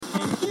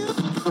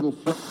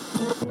Put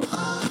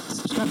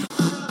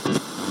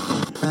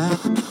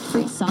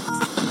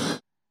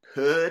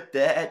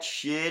that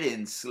shit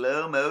in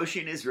slow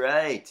motion is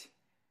right.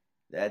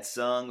 That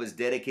song was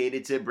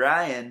dedicated to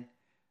Brian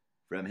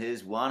from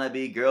his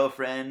wannabe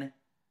girlfriend,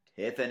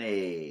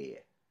 Tiffany.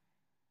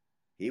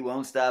 He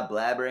won't stop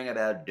blabbering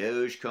about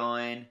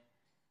Dogecoin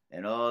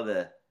and all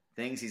the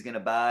things he's gonna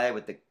buy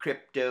with the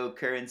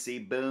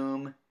cryptocurrency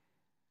boom.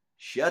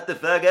 Shut the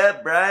fuck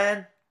up,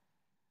 Brian.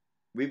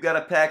 We've got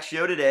a packed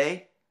show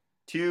today.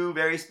 2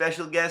 very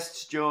special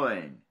guests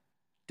join.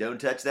 Don't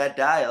touch that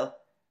dial.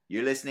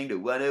 You're listening to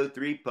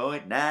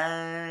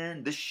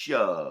 103.9 The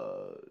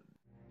Show.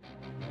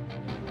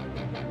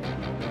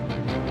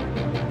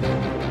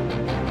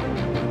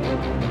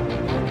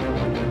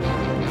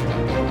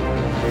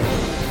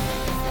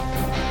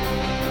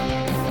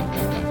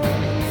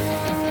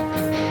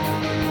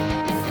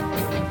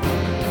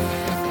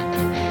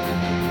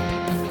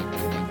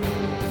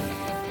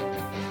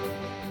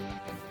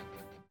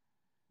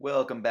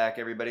 Welcome back,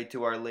 everybody,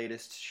 to our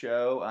latest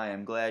show. I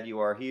am glad you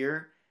are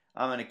here.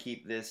 I'm going to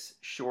keep this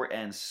short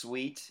and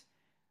sweet.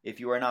 If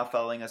you are not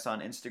following us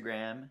on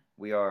Instagram,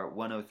 we are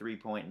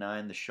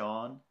 103.9 The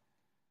Sean.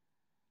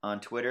 On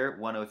Twitter,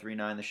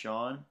 1039 The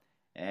Sean.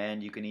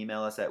 And you can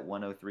email us at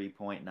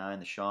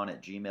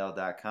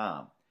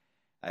 103.9thesean@gmail.com.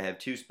 I have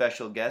 2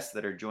 special guests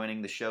that are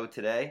joining the show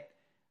today.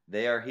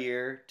 They are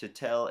here to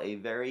tell a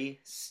very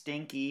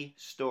stinky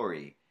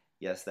story.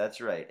 Yes,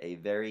 that's right, a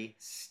very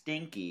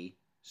stinky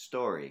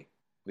story.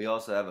 We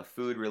also have a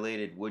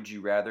food-related would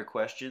you rather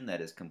question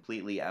that is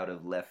completely out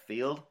of left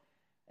field.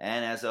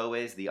 And as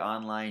always, the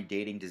online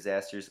dating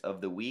disasters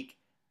of the week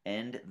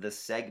end the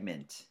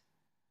segment.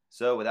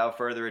 So without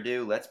further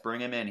ado, let's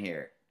bring him in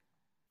here.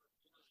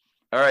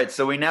 All right,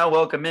 so we now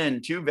welcome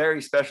in 2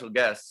 very special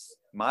guests,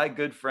 my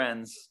good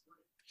friends,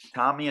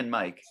 Tommy and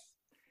Mike.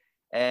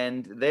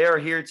 And they are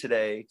here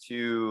today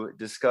to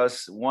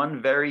discuss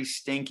one very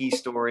stinky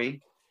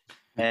story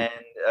and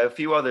a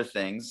few other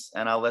things,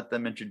 and I'll let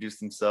them introduce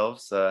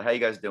themselves. How you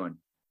guys doing?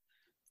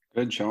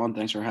 Good, Sean.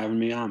 Thanks for having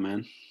me on,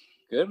 man.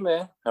 Good,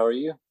 man. How are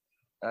you?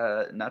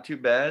 Not too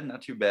bad,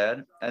 not too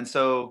bad. And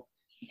so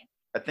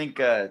I think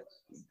to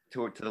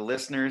the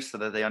listeners, so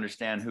that they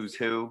understand who's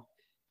who,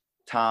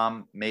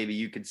 Tom, maybe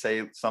you could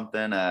say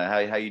something. How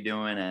you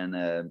doing? And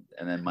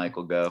then Mike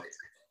will go.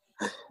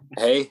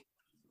 Hey,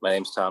 my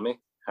name's Tommy.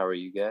 How are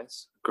you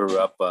guys? Grew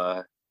up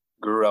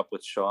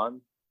with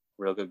Sean.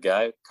 Real good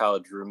guy.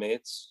 College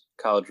roommates,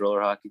 college roller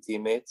hockey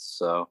teammates.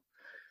 So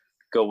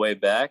go way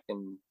back,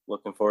 and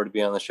looking forward to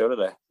being on the show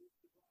today.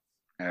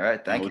 All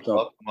right, thank you.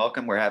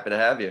 Welcome. We're happy to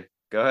have you.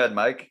 Go ahead,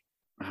 Mike.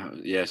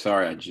 Yeah,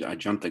 sorry, I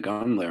jumped the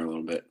gun there a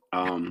little bit.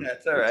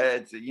 That's all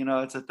right.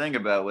 It's a thing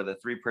about with a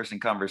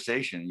 3-person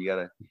conversation. You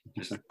gotta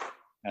just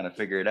kind of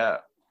figure it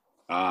out.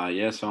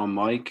 So I'm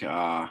Mike.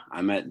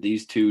 I met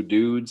these 2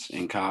 dudes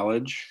in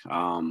college,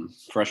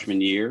 freshman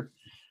year.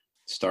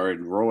 Started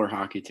roller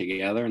hockey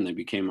together, and they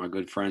became my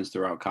good friends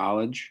throughout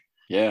college.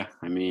 Yeah,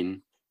 I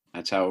mean,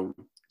 that's how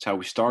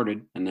we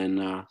started, and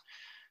then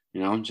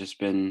just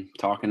been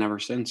talking ever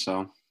since.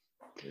 So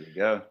there you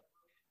go.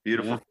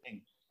 Beautiful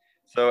thing.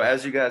 So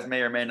as you guys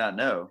may or may not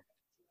know,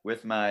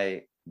 with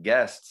my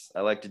guests,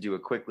 I like to do a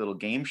quick little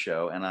game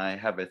show, and I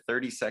have a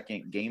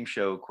 30-second game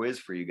show quiz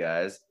for you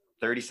guys,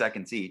 30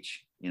 seconds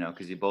each,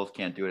 because you both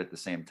can't do it at the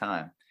same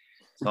time.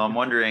 So I'm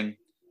wondering,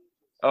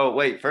 oh,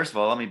 wait, first of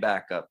all, let me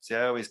back up. See,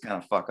 I always kind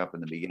of fuck up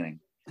in the beginning.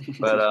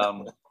 But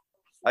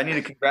I need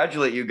to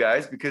congratulate you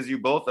guys because you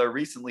both are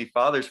recently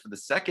fathers for the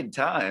 2nd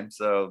time.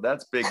 So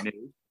that's big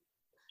news.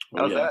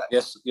 How's that?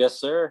 Yes,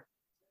 sir.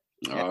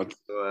 Yeah,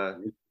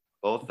 so,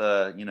 both,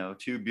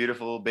 2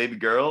 beautiful baby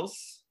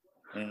girls.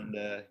 And,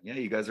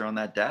 you guys are on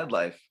that dad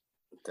life.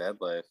 Dad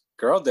life.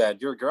 Girl dad.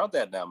 You're a girl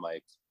dad now,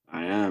 Mike.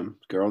 I am.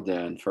 Girl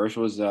dad. First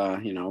was,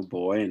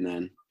 boy, and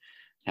then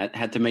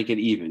had to make it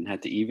even.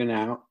 Had to even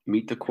out,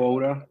 meet the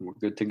quota. We're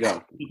good to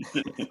go.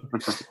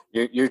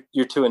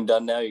 You're 2 and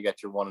done now. You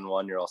got your 1 and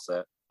 1. You're all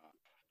set.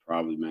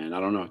 Probably, man. I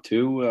don't know.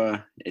 2.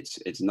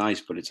 It's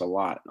nice, but it's a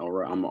lot.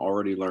 I'm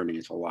already learning.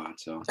 It's a lot.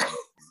 So.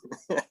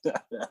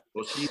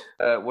 Well, she.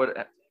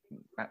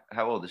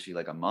 How old is she?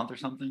 Like a month or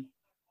something?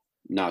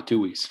 No, 2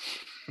 weeks.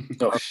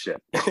 Oh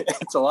shit!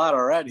 It's a lot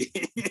already.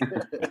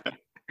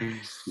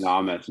 No,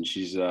 I'm messing.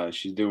 She's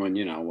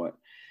doing what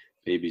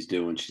baby's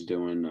doing.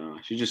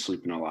 She's just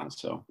sleeping a lot,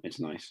 so it's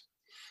nice.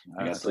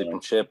 I got sleeping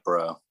chip,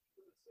 bro.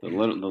 The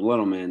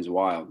little man's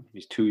wild.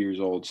 He's 2 years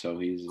old, so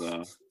he's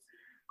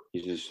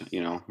just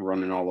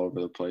running all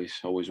over the place.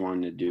 Always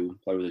wanting to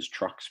play with his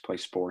trucks, play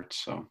sports.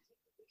 So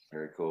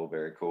very cool,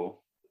 very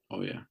cool.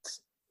 Oh yeah.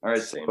 All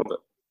right, so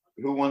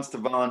who wants to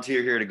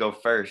volunteer here to go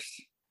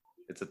first?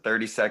 It's a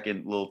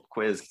 30-second little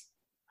quiz.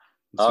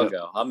 I'll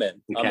go. I'm in.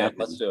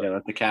 Let's do it. Yeah,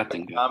 let the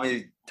captain go.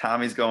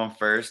 Tommy's going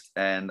first,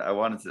 and I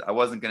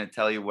wasn't going to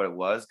tell you what it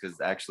was because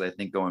actually I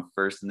think going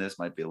first in this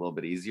might be a little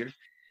bit easier.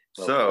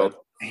 So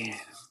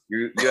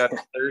you have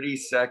 30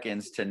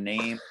 seconds to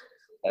name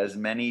as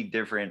many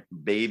different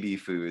baby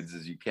foods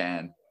as you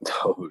can.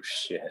 Oh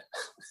shit.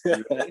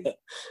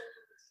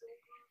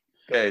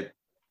 Okay,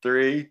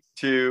 3,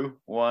 2,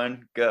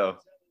 1, go.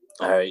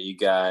 All right, you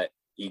got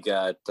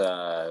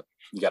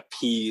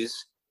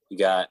peas, you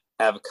got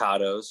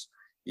avocados,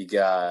 you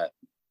got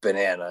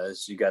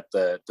bananas, you got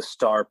the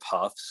Star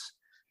Puffs.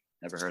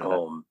 Never heard of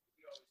that.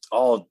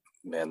 Oh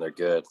man, they're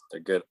good. They're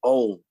good.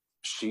 Oh,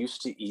 she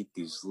used to eat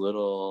these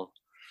little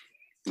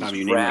Tom,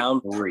 you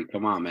round. Name like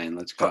come on, man,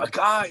 let's go.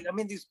 God, I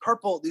mean these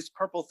purple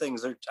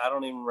things. I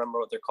don't even remember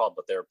what they're called,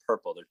 but they're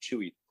purple. They're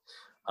chewy.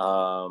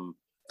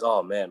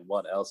 Oh man,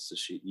 what else does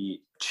she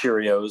eat?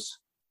 Cheerios.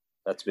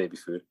 That's baby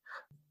food.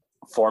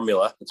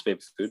 Formula. That's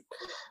baby food.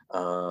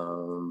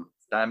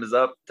 Time is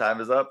up.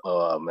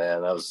 Oh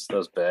man, that was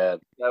bad.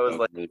 That was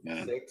like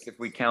really 6 if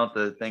we count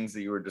the things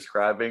that you were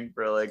describing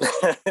for like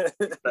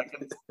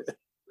seconds.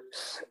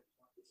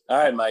 All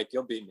right, Mike,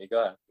 you'll beat me.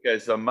 Go ahead. Okay,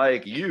 so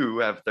Mike, you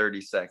have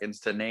 30 seconds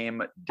to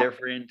name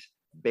different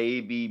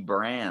baby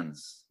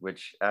brands,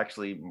 which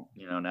actually,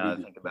 now I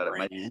think about it,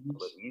 might be a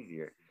little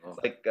easier.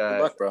 Like,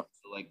 good luck, bro.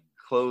 Like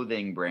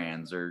clothing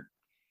brands, or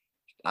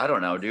I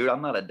don't know, dude.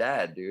 I'm not a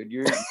dad, dude.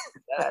 You're a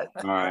dad.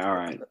 All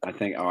right.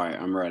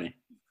 I'm ready.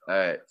 All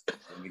right.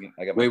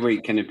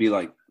 Wait. Can it be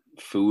like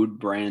food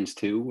brands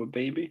too with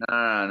baby?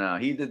 No.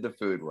 He did the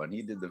food one.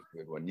 You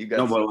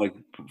got but like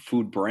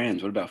food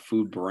brands. What about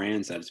food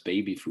brands that's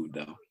baby food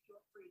though?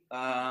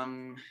 I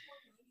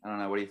don't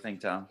know. What do you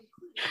think, Tom?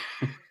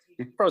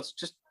 Bro, it's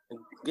just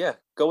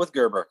go with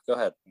Gerber. Go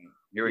ahead.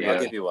 Here we go.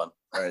 I'll give you one.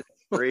 All right.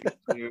 3,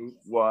 2,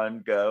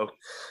 1, go.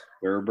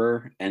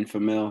 Gerber,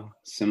 Enfamil,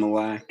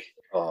 Similac,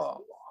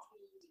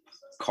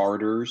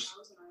 Carter's,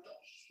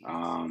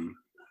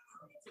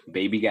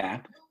 Baby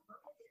Gap.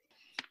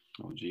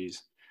 Oh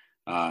geez.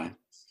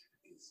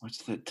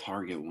 What's the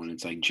Target one?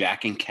 It's like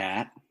Jack and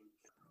Cat.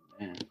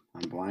 Man,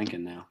 I'm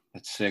blanking now.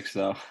 That's 6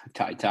 though.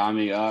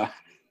 Tommy, I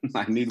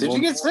need. Did you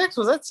get 6?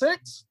 Was that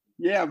 6?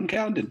 Yeah, I'm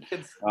counting.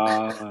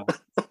 No,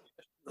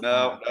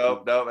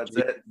 that's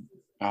it.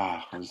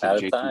 I was a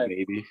JP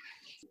baby.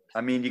 I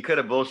mean, you could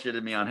have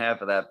bullshitted me on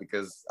half of that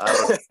because I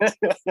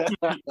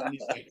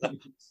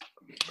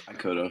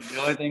could have.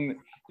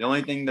 The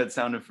only thing that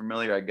sounded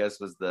familiar, I guess,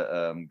 was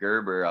the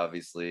Gerber,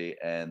 obviously,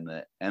 and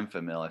the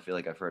Enfamil. I feel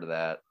like I've heard of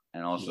that.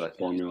 And also, I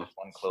think there's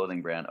one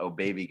clothing brand. Oh,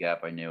 Baby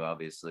Gap, I knew,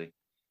 obviously.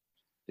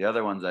 The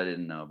other ones I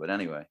didn't know. But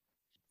anyway.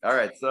 All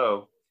right.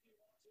 So,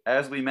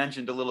 as we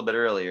mentioned a little bit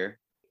earlier,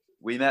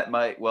 we met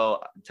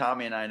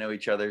Tommy and I know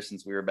each other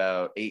since we were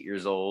about 8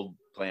 years old,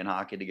 playing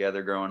hockey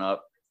together growing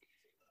up.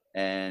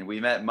 And we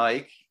met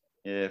Mike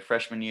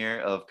freshman year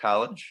of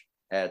college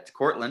at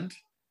Cortland.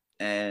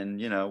 And,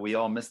 we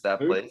all missed that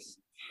place.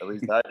 At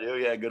least I do.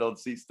 Yeah, good old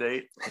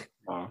C-State.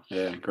 Oh,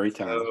 yeah, great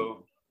time.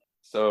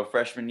 So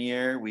freshman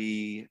year,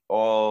 we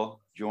all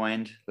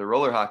joined the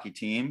roller hockey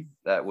team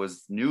that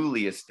was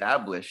newly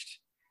established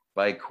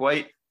by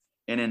quite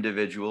an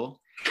individual.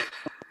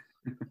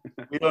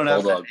 We don't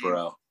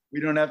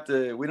have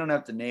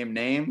to name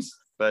names,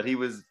 but he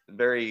was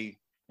very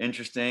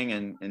interesting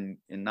and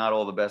in not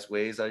all the best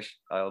ways,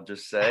 I'll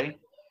just say.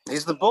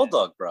 He's the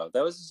Bulldog, bro.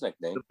 That was his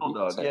nickname. The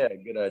Bulldog. Yeah,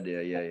 good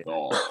idea. Yeah.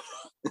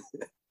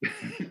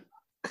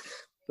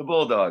 The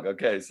Bulldog.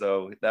 Okay,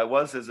 so that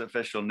was his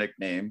official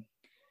nickname.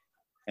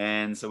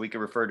 And so we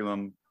could refer to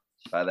him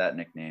by that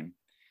nickname.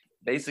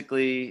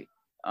 Basically,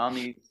 I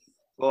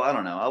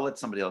don't know. I'll let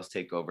somebody else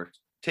take over.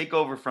 Take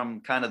over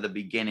from kind of the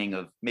beginning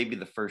of maybe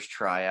the first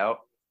tryout.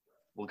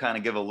 We'll kind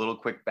of give a little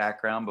quick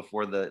background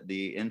before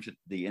the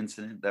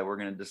incident that we're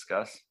going to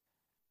discuss.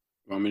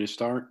 You want me to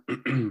start?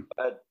 All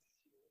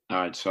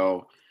right.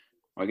 So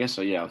I guess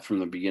from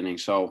the beginning.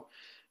 So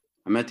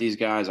I met these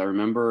guys. I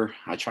remember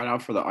I tried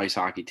out for the ice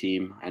hockey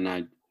team, and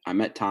I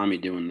met Tommy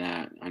doing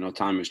that. I know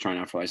Tommy was trying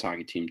out for the ice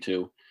hockey team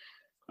too.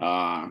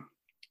 I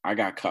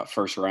got cut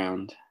first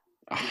round.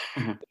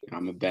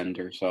 I'm a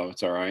bender, so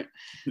it's all right.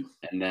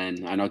 And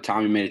then I know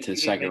Tommy made it to the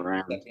second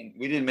round.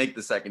 We didn't make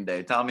the second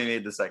day. Tommy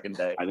made the second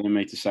day. I didn't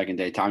make the second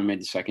day. Tommy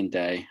made the second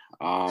day.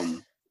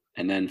 And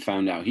then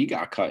found out he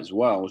got cut as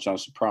well, which I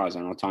was surprised.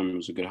 I know Tommy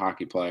was a good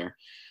hockey player.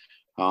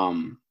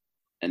 And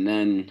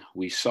then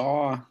we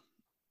saw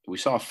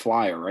a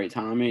flyer, right,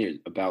 Tommy,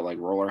 about like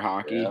roller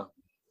hockey. Yeah.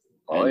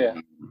 Oh, yeah.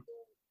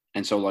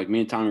 And so like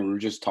me and Tommy, we were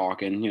just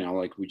talking,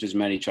 like we just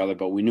met each other,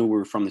 but we knew we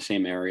were from the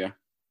same area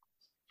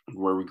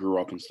where we grew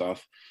up and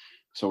stuff.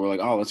 So we're like,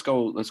 oh, let's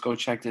go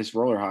check this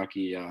roller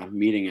hockey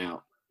meeting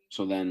out.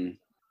 So then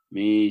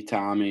me,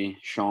 Tommy,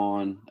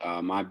 Sean,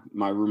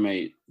 my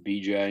roommate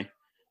BJ,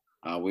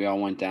 we all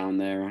went down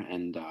there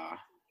and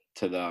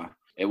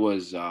it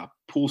was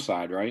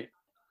poolside, right?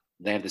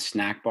 They had the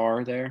snack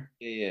bar there.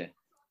 Yeah.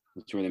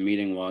 That's where the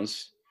meeting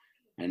was.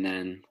 And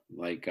then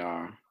like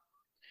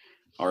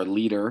our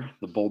leader,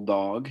 the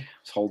Bulldog,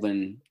 was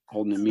holding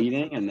a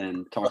meeting and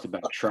then talked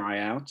about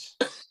tryouts.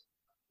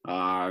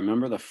 I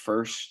remember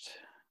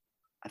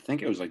I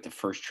think it was like the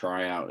first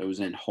tryout. It was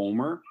in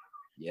Homer,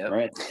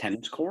 right at the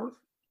tennis court.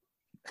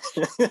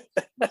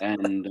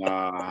 And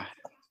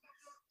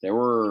there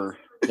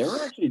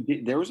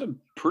was a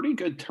pretty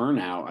good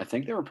turnout. I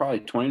think there were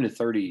probably 20 to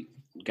 30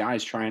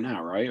 guys trying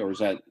out, right? Or is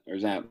that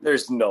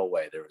There's no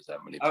way there was that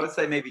many people. I would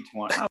say maybe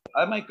 20.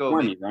 I might go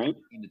 20, maybe right?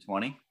 15 to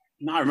 20.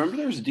 No, I remember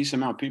there was a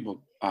decent amount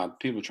of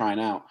people trying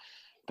out,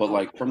 but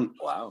like from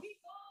wow.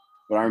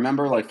 But I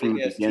remember like from the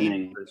Big-ass team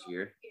beginning. first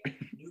year.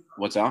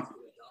 What's up?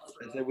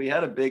 I said we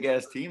had a big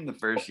ass team the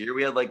first year.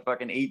 We had like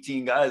fucking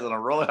 18 guys on a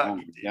roller Oh hockey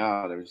my team.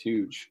 god, it was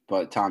huge.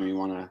 But Tom,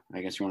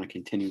 I guess you wanna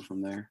continue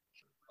from there?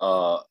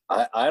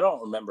 I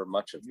don't remember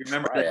much of You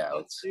remember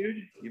tryouts. the nets,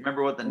 dude? You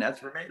remember what the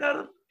nets were made out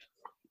of?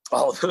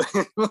 Oh,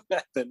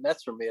 the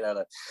nets were made out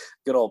of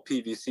good old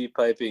PVC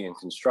piping and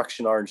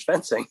construction orange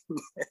fencing.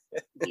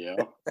 Yeah.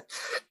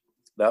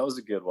 That was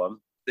a good one.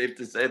 Safe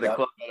to say the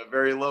club had a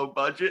very low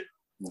budget.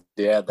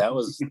 Yeah, that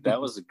was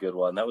a good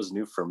one. That was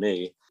new for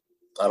me.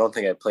 I don't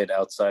think I played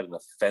outside in the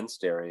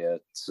fenced area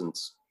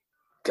since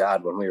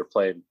God, when we were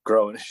playing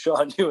growing.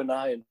 Sean, you and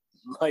I and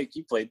Mike,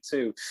 you played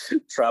too.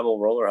 Travel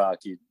roller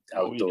hockey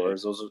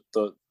outdoors. Those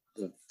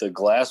the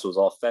glass was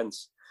all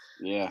fenced.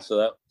 Yeah. So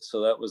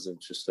that was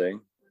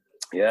interesting.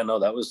 Yeah, no,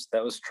 that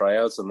was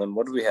tryouts, and then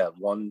what did we have?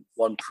 One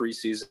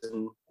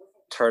preseason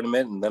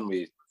tournament, and then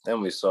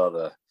we saw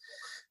the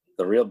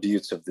real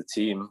beauties of the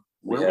team.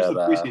 Where was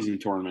the preseason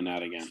tournament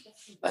at again?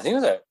 I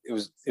think it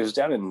was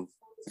down in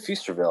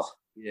Feasterville.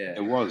 Yeah,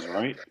 it was,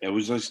 right. It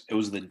was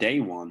the day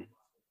one.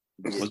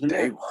 Wasn't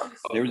day it? one.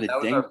 There was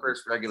that was our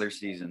first regular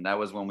season. That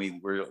was when we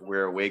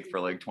were awake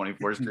for like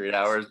 24 straight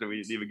hours. Did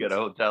we even get a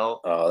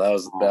hotel? Oh,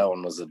 that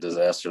one was a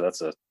disaster.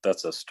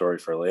 That's a story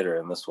for later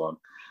in this one,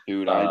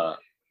 dude.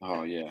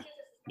 Oh yeah,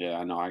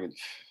 I know. I could.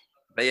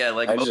 But yeah,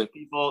 like most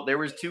people, there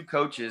was two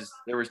coaches,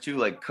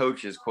 like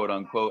coaches, quote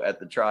unquote, at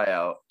the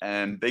tryout,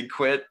 and they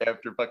quit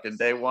after fucking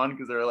day one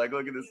because they were like,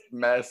 look at this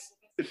mess.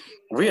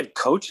 We had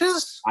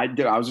coaches? I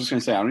did. I was just gonna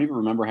say, I don't even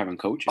remember having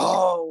coaches.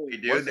 Oh,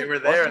 dude, they were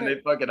there and they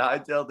fucking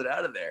hightailed it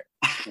out of there.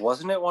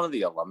 Wasn't it one of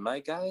the alumni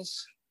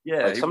guys?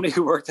 Yeah, like somebody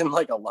who worked in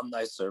like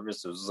alumni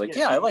services was like,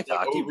 yeah I like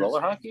hockey,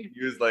 roller hockey.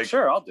 He was like,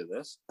 sure, I'll do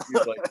this. He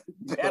was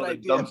like, bad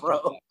idea,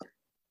 bro.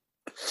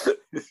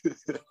 You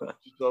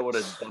saw what a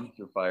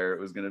dumpster fire it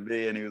was going to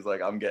be, and he was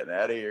like, I'm getting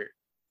out of here.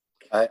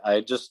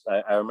 I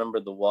remember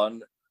the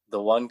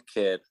one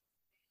kid.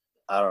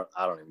 I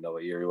don't even know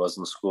what year he was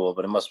in school,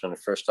 but it must have been the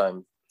first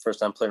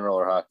time playing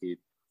roller hockey.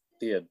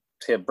 He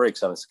had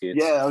brakes on his skates.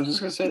 Yeah, I was just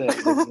gonna say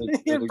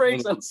that. He had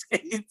brakes on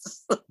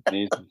skates.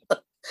 Amazing.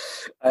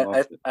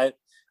 I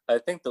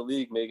think the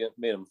league made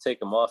him take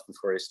them off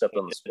before he stepped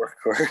on the sport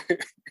court.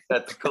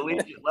 At the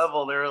collegiate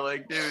level, they were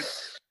like, dude,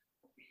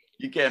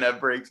 you can't have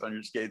brakes on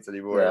your skates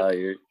anymore. Yeah,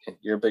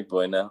 you're a big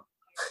boy now,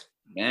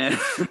 man.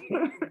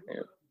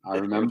 I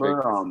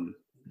remember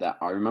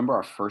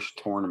our first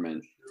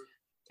tournament.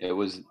 It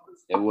was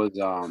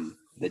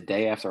the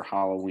day after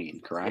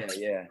Halloween, correct?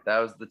 Yeah. That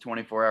was the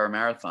 24-hour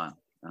marathon.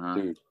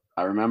 Dude,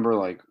 I remember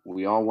like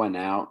we all went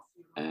out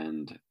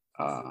and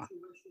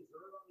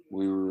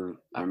we were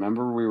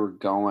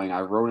going.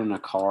 I rode in a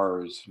car.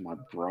 It was my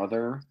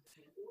brother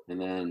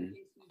and then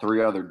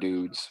 3 other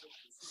dudes.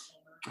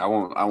 I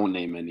won't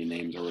name any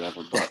names or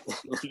whatever, but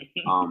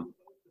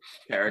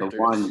characters. The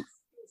one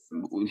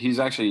he's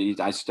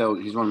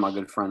one of my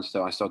good friends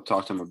still. I still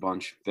talk to him a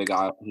bunch.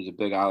 He's a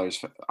big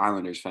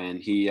Islanders fan.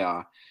 He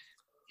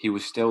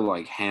was still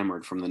like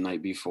hammered from the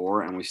night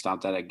before, and we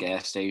stopped at a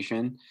gas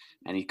station,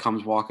 and he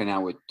comes walking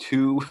out with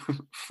 2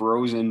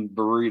 frozen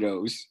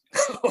burritos,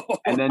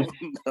 and then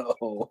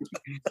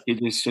he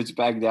just sits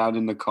back down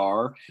in the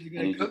car. He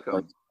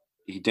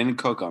didn't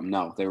cook them.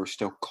 No, they were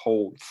still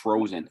cold,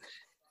 frozen,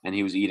 and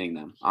he was eating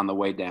them on the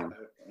way down.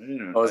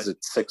 Was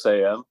it 6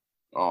 a.m.?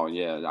 Oh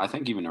yeah, I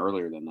think even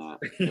earlier than that.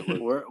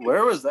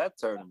 Where was that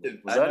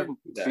tournament? Was that in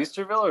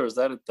Feasterville or was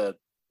that at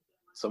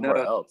somewhere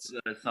else?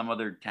 Some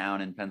other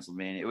town in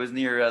Pennsylvania. It was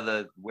near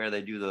where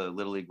they do the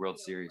Little League World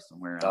Series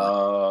somewhere.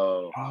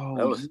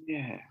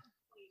 Yeah.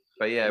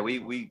 But yeah,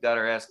 we got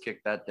our ass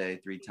kicked that day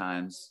 3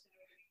 times.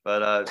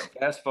 But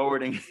fast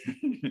forwarding.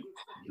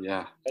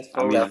 Yeah.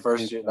 That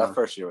first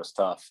year was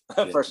tough.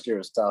 First year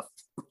was tough.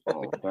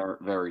 Oh, very,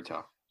 very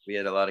tough. We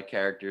had a lot of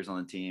characters on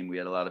the team. We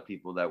had a lot of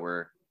people that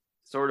were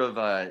sort of,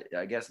 I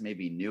guess,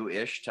 maybe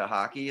new-ish to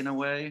hockey in a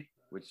way,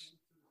 which,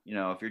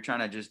 if you're trying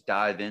to just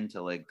dive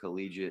into like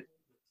collegiate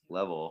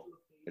level,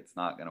 it's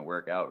not going to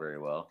work out very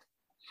well.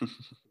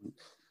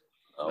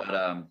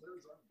 But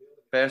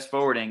fast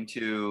forwarding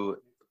to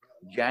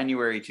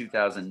January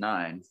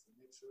 2009,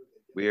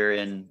 we're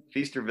in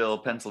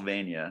Feasterville,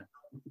 Pennsylvania.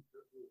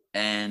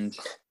 And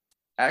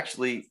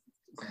actually,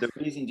 do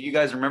you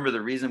guys remember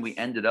the reason we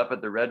ended up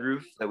at the Red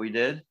Roof that we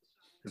did?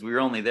 Because we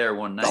were only there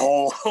one night.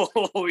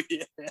 Oh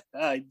yeah,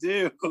 I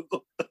do.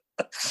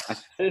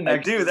 I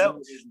do. That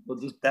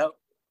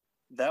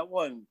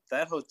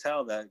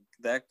hotel,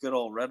 that good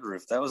old Red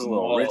Roof, that was a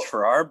little rich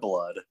for our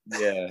blood.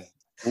 Yeah.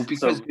 Well,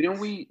 because didn't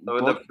we? So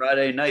the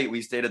Friday night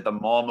we stayed at the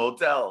Mall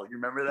Motel. You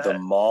remember that? The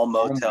Mall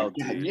Motel,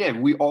 dude. Yeah,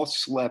 we all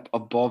slept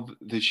above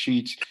the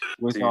sheets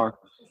with our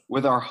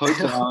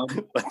hoods on,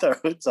 with our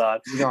hoods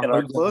on, and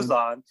our clothes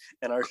on,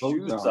 and our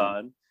shoes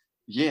on.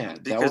 Yeah,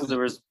 because there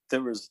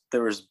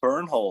was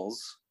burn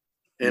holes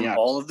in Yes.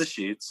 all of the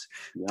sheets.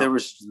 Yep. There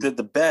was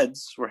the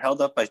beds were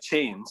held up by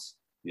chains.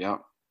 Yeah.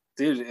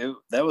 Dude,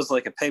 that was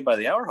like a pay by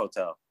the hour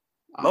hotel.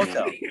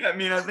 Motel. I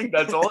mean, I think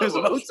that's all It was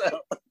a was.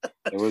 motel.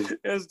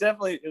 It was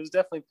definitely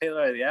pay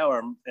by the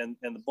hour, and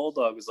the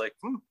bulldog was like,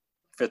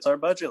 fits our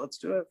budget, let's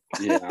do it.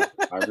 Yeah,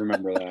 I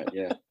remember that.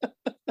 Yeah.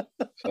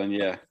 So then,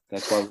 yeah,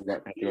 that's why we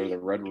had to go to the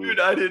Red Room. Dude,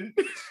 I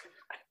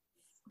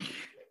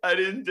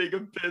didn't take a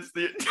piss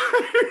the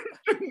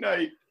entire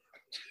night.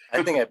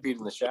 I think I peed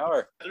in the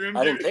shower.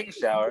 I didn't take a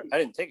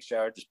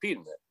shower. Just peed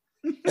in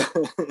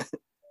it.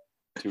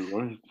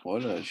 Dude,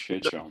 what a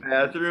shit show.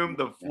 Bathroom,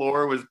 the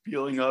floor was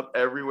peeling up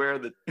everywhere.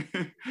 The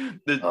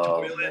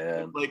toilet,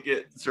 man. like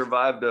it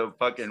survived a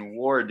fucking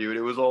war, dude.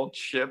 It was all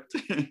chipped.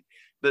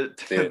 The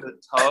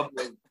tub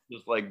was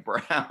just like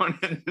brown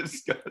and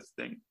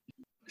disgusting.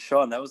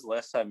 Sean, that was the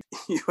last time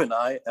you and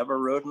I ever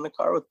rode in the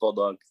car with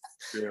Bulldog.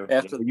 Yeah.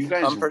 After You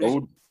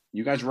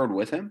guys rode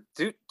with him?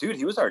 dude,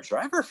 he was our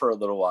driver for a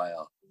little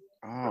while.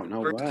 Oh,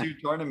 no First way. two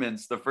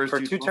tournaments, the first For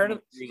two two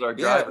tournaments, he was our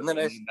driver. and then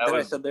I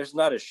said, "There's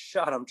not a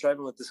shot I'm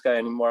driving with this guy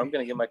anymore. I'm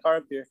gonna get my car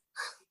up here."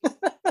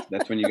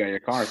 That's when you got your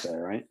car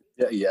there, right?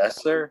 Yeah,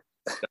 yes, sir.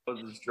 That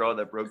was the straw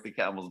that broke the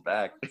camel's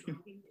back.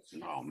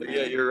 Oh, But man.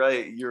 yeah,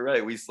 you're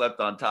right. We slept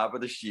on top of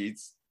the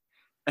sheets.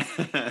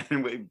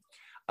 And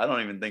I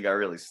don't even think I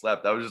really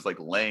slept. I was just like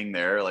laying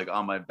there, like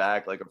on my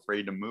back, like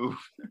afraid to move.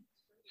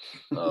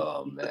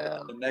 Oh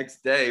man. The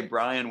next day,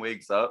 Brian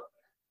wakes up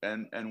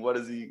and what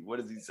does he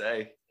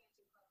say?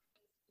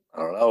 I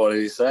don't know. What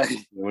did he say?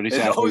 What did he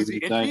say? Was he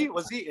itchy?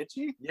 Was he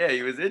itchy? Yeah,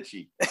 he was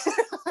itchy.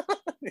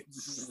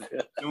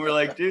 And we're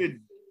like,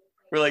 dude,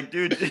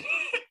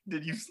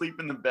 did you sleep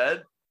in the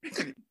bed?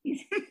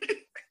 He's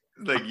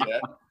like, yeah.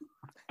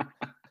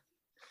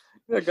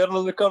 Yeah, got him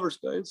on the covers,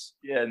 guys.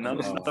 Yeah, none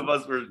of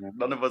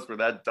us were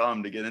that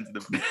dumb to get into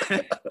the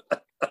bed.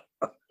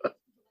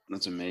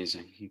 That's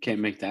amazing. You can't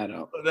make that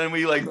up. But then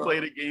we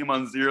played a game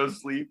on zero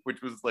sleep,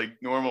 which was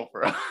like normal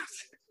for us.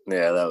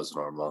 Yeah, that was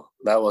normal.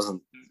 That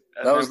wasn't.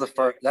 That was the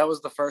first. That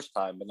was the first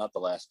time, but not the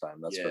last time.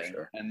 That's for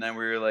sure. And then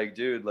we were like,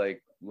 dude,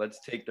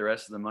 let's take the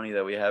rest of the money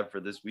that we have for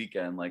this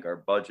weekend, like our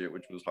budget,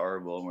 which was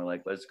horrible, and we're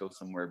like, let's go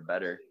somewhere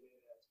better.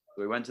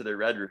 So we went to the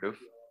Red Roof,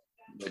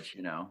 which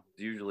is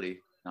usually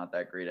not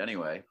that great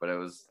anyway, but it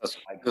was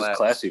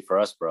classy for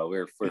us, bro. We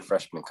were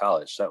freshmen in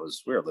college.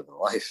 We were living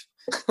life.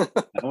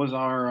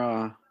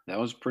 That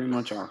was pretty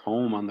much our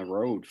home on the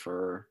road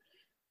for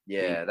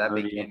that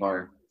became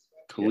our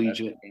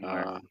collegiate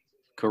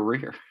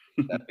career.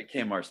 That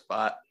became our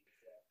spot.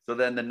 So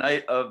then the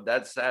night of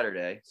that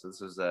Saturday, so this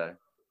was late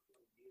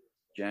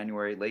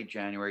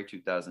January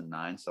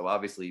 2009, so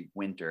obviously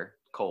winter,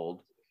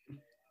 cold,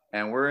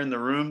 and we're in the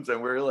rooms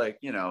and we're like,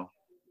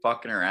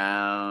 fucking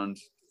around,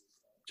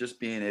 just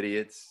being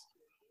idiots.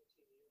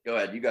 Go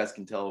ahead, you guys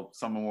can tell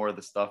some more of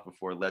the stuff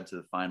before it led to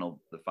the final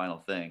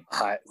thing.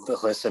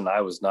 Listen,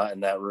 I was not in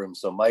that room,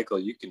 so Michael,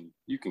 you can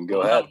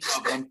go ahead.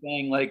 No, I'm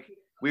saying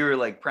we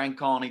were prank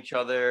calling each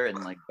other and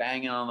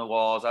banging on the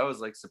walls. I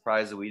was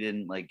surprised that we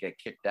didn't get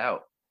kicked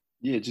out.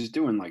 Yeah, just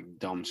doing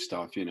dumb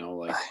stuff,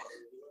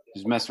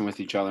 just messing with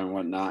each other and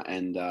whatnot.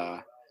 And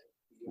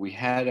we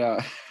had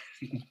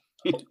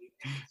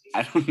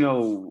I don't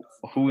know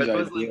whose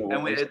idea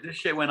was. This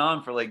shit went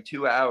on for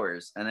 2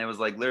 hours, and it was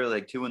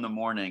literally 2 a.m,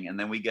 and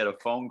then we get a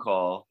phone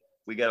call.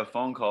 We got a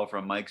phone call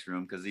from Mike's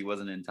room because he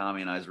wasn't in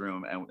Tommy and I's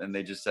room, and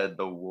they just said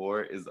the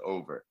war is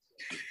over.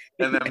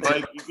 And then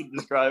Mike, you can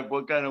describe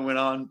what kind of went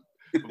on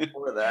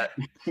before that.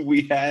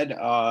 We had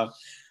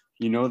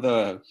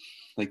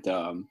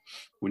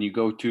when you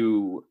go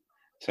to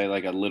say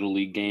a little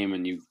league game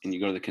and you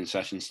go to the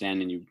concession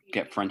stand and you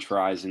get French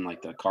fries in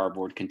the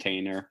cardboard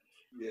container.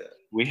 Yeah.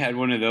 We had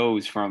one of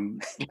those from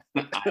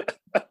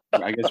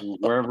I guess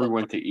wherever we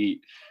went to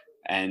eat.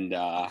 And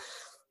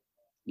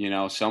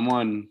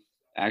someone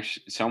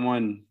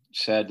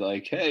said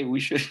hey,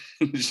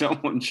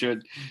 someone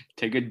should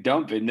take a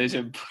dump in this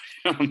and put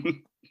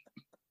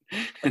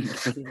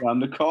it on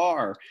the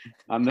car,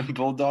 on the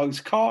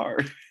Bulldog's car.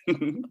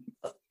 And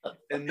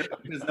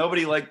because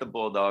nobody liked the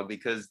Bulldog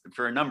because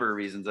for a number of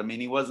reasons. I mean,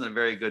 he wasn't a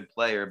very good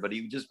player, but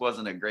he just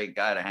wasn't a great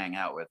guy to hang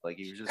out with.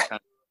 He was just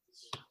kind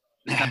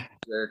of a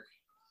jerk.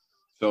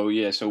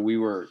 So we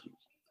were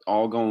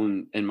all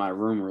going in my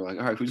room. We're like,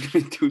 all right, who's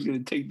gonna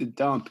take the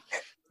dump?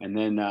 And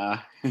then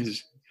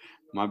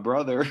my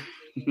brother,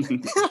 he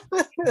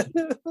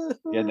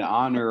had the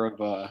honor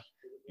of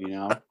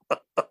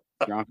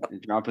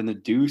dropping the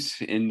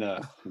deuce in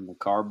the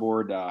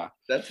cardboard.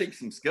 That takes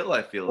some skill,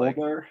 I feel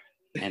holder,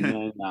 and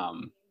then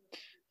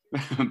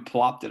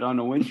plopped it on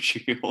the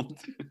windshield.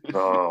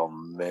 Oh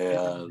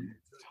man!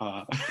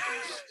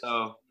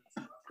 So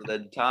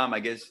then, Tom, I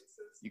guess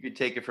you could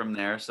take it from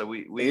there. So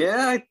we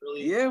had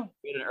an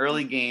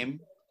early game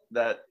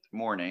that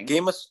morning.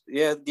 Game was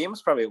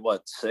probably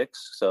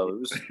 6,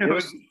 so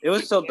it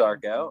was still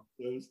dark out.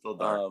 It was still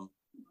dark.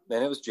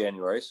 And it was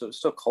January, so it was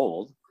still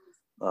cold.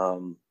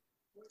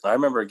 I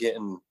remember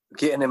getting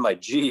in my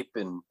Jeep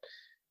and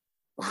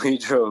we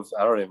drove.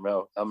 I don't even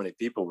know how many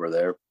people were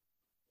there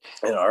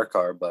in our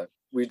car, but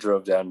we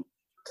drove down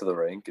to the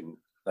rink, and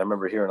I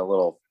remember hearing a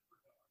little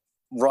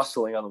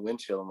rustling on the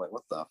windshield. I'm like,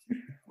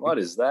 what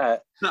is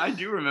that? I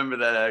do remember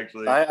that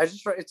actually. I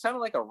just, it sounded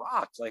like a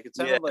rock. Like it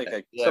sounded like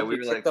we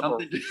were like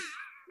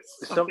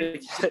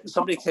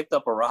somebody kicked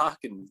up a rock,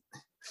 and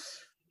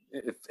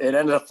it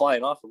ended up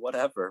flying off or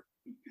whatever.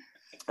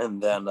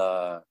 And then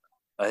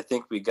I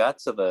think we got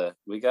to the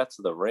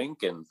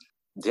rink, and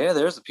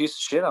there's a piece of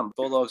shit on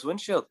Bulldog's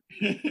windshield.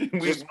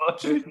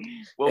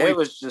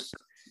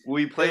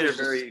 We played a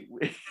very.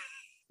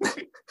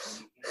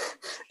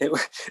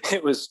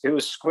 It was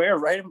square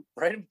right in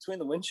between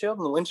the windshield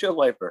and the windshield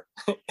wiper.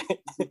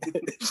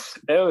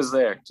 It was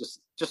there,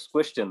 just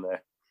squished in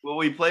there. Well,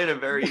 we played a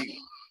very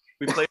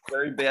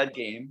bad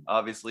game.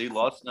 Obviously,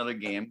 lost another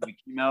game. We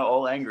came out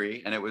all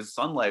angry, and it was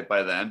sunlight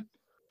by then.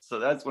 So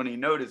that's when he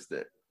noticed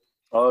it.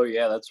 Oh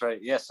yeah, that's right.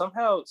 Yeah,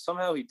 somehow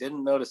he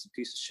didn't notice a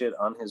piece of shit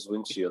on his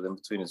windshield, in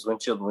between his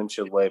windshield and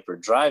windshield wiper.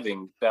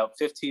 Driving about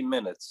 15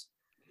 minutes.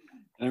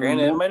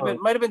 Granted, it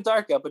might have been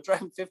dark out, but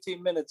driving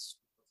 15 minutes.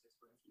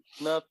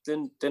 No,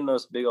 didn't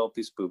notice a big old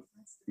piece of poop.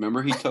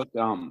 Remember he took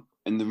and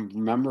then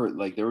remember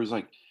like there was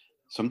like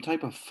some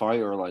type of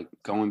fire like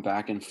going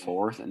back and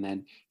forth, and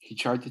then he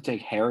tried to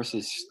take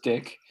Harris's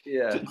stick.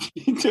 Yeah,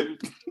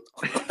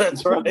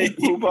 that's right.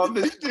 Poop off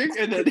his stick,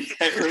 and then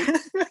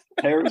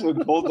Harris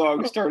and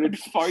Bulldog started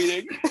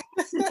fighting.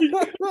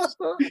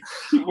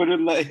 He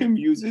wouldn't let him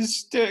use his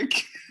stick.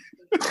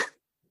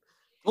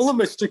 Don't let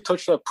my stick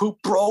touch that poop,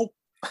 bro.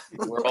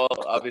 We're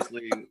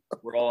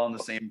all on the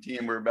same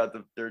team.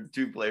 There are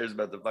two players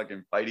about to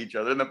fucking fight each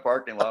other in the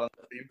parking lot on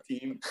the same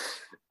team.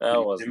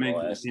 That wasn't the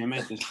last. You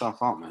make this stuff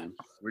up, man.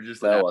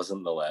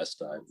 Wasn't the last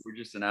time. We're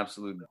just an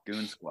absolute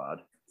goon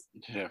squad.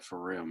 Yeah, for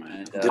real,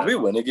 man. Did we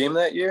win a game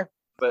that year?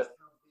 But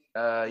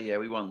yeah,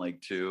 we won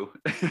like 2.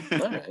 All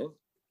right.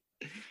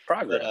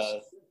 Progress.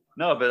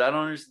 No, but I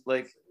don't understand.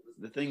 Like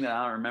the thing that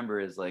I don't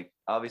remember is like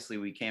obviously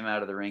we came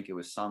out of the rink. It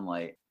was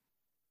sunlight.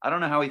 I don't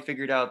know how he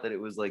figured out that it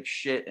was like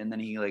shit, and then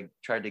he like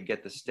tried to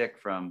get the stick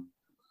from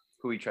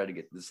who he tried to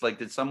get this. Like,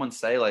 did someone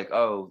say like,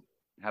 "Oh,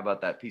 how about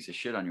that piece of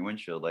shit on your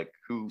windshield?" Like,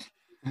 who?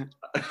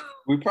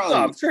 We probably.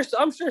 No,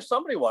 I'm sure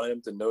somebody wanted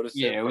him to notice.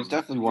 Yeah, it was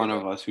definitely one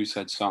of us who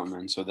said something,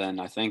 and so then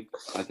I think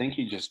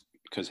he just,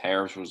 because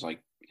Harris was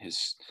like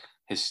his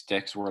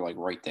sticks were like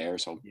right there,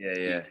 so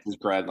he just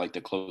grabbed like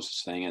the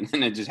closest thing, and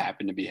then it just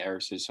happened to be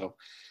Harris's. So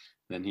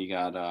then he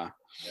got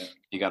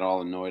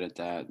all annoyed at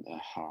that.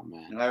 Oh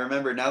man! And I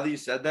remember now that you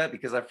said that,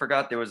 because I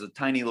forgot there was a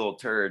tiny little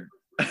turd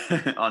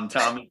on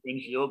Tommy's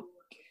windshield,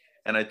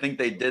 and I think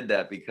they did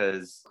that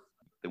because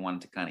they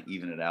wanted to kind of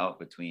even it out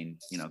between,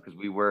 because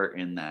we were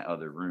in that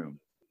other room.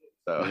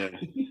 So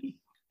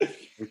yeah.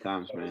 Good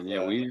times, man.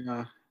 Yeah, we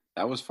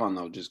that was fun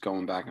though, just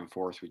going back and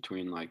forth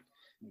between like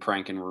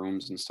pranking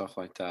rooms and stuff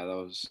like that. That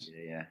was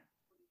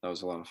that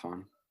was a lot of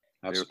fun.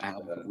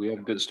 We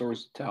have good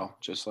stories to tell,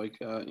 just like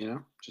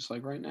just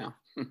like right now.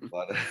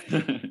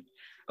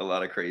 a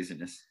lot of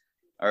craziness.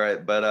 All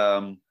right, but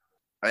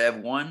I have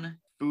one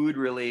food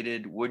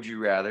related would you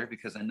rather,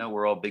 because I know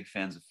we're all big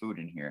fans of food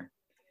in here.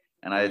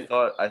 And I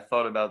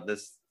thought about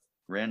this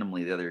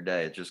randomly the other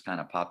day. It just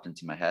kind of popped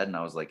into my head, and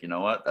I was like, you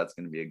know what? That's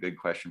going to be a good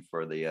question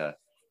for the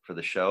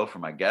show, for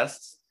my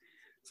guests.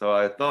 So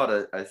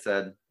I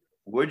said,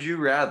 would you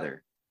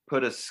rather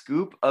put a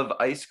scoop of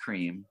ice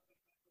cream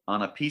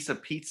on a piece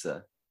of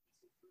pizza,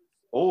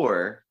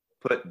 or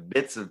put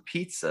bits of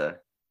pizza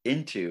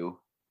into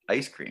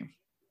ice cream?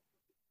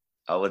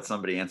 I'll let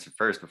somebody answer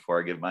first before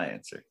I give my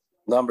answer.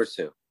 Number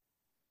two.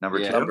 Number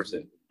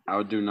two. I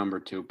would do number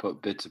 2.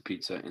 Put bits of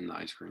pizza in the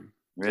ice cream.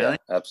 Really?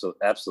 Yeah,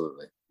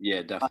 absolutely.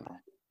 Yeah, definitely.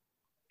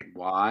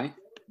 Why?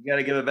 You got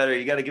to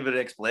give it an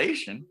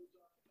explanation.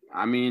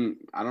 I mean,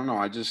 I don't know.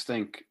 I just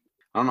think,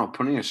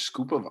 putting a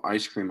scoop of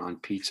ice cream on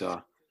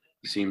pizza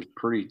seems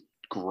pretty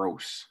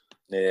gross.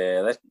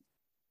 Yeah,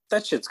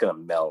 that shit's gonna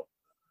melt.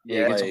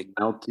 Yeah, it's like,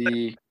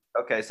 melty.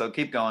 Okay, so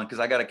keep going, because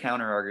I got a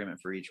counter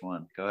argument for each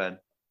one. Go ahead.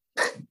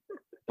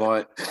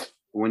 But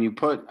when you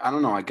put, I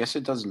don't know, I guess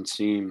it doesn't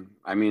seem,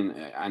 I mean,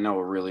 I know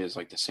it really is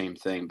like the same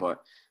thing, but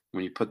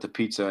when you put the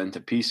pizza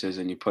into pieces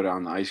and you put it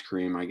on the ice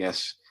cream, I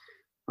guess,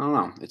 I don't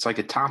know, it's like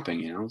a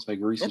topping, it's like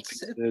Reese's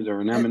Pieces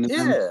or an M&M.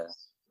 Yeah,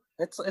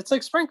 it's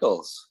like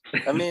sprinkles.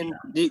 I mean,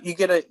 you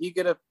get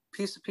a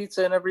piece of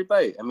pizza in every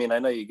bite. I mean, I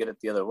know you get it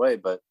the other way,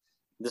 but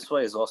this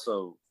way is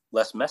also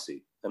less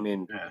messy. I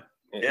mean,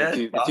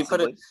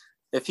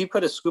 if you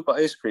put a scoop of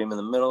ice cream in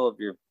the middle of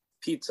your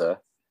pizza,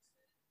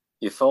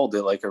 you fold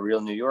it like a real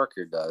New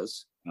Yorker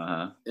does.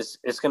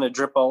 It's gonna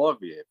drip all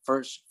over you.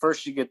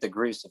 First you get the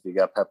grease if you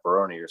got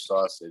pepperoni or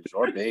sausage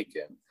or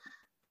bacon,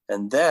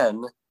 and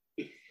then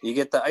you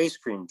get the ice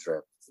cream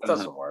drip. It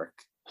doesn't work.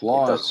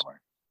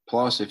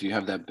 Plus, if you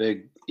have that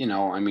big,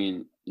 I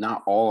mean,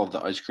 not all of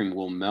the ice cream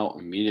will melt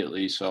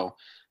immediately. So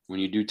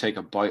when you do take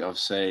a bite of,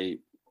 say,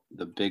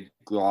 the big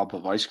glob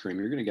of ice cream,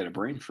 you're gonna get a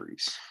brain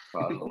freeze.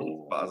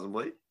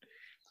 Possibly.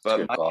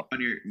 But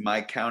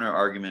my counter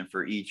argument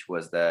for each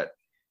was that,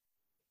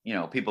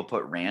 people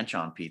put ranch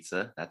on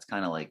pizza. That's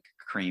kind of like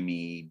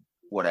creamy,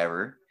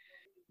 whatever.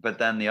 But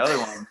then the other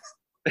one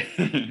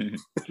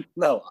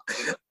No,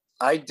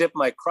 I dip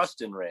my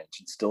crust in ranch.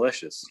 It's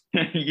delicious.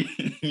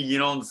 you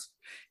don't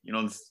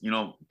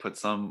put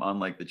some on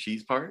like the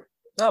cheese part?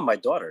 No, my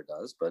daughter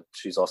does, but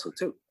she's also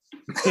 2.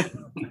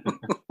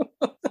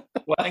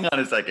 Well, hang on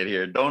a second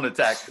here. Don't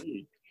attack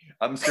me.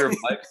 I'm sure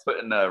Mike's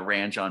putting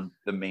ranch on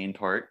the main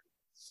part.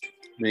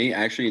 Me,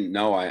 actually,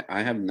 no, I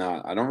have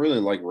not. I don't really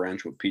like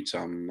ranch with pizza.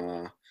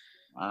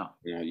 Wow.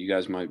 You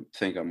guys might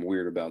think I'm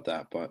weird about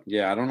that, but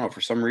yeah, I don't know.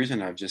 For some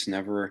reason, I've just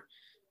never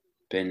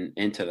been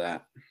into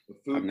that.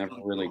 I've never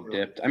really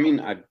dipped. I mean,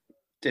 I've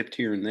dipped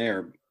here and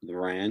there the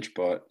ranch,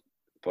 but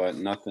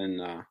nothing.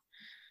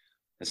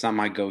 It's not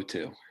my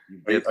go-to.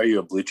 Are you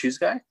a blue cheese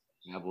guy?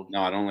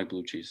 No, I don't like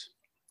blue cheese.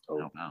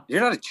 Oh, no. You're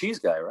not a cheese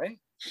guy, right?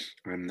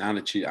 I'm not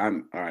a cheese.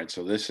 I'm all right.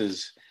 So this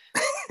is.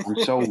 I'm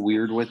so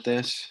weird with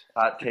this.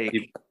 Hot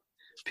take.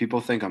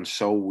 People think I'm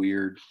so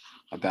weird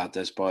about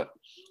this, but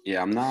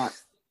yeah, I'm not.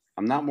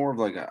 I'm not more of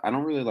like I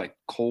don't really like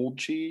cold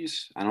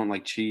cheese. I don't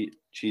like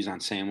cheese on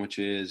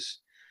sandwiches.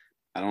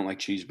 I don't like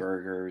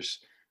cheeseburgers,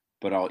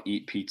 but I'll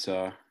eat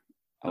pizza.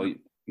 I'll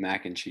eat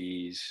mac and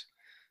cheese,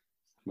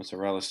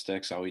 mozzarella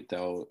sticks. I'll eat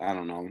those. I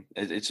don't know.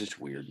 It's just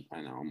weird.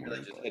 I know. I'm Really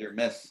just hit or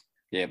miss.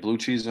 Yeah, blue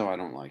cheese though I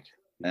don't like.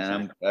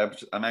 And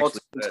I'm actually.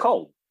 It's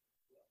cold.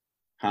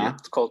 Huh? Yeah,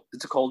 it's cold.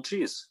 It's a cold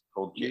cheese.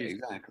 Cold Yeah,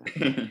 cheese.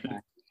 exactly.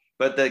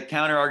 But the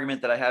counter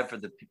argument that I have for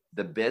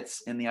the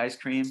bits in the ice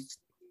cream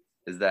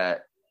is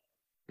that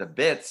the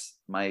bits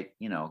might,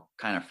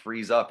 kind of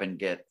freeze up and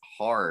get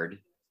hard.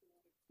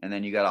 And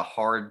then you got a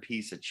hard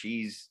piece of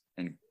cheese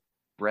and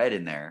bread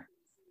in there.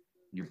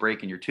 You're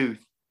breaking your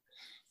tooth.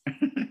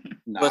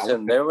 No,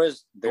 listen, there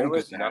was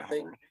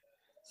nothing.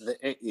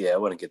 I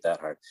wouldn't get that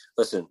hard.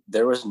 Listen,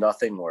 there was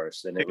nothing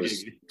worse, and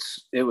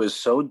it was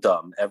so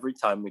dumb. Every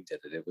time we did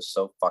it, it was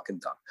so fucking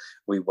dumb.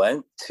 We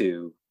went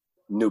to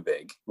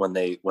Newbig when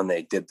they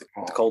did the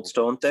Cold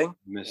Stone thing.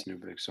 Miss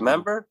Newbig. So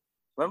Remember?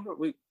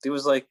 It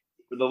was like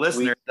for the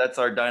listeners. That's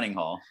our dining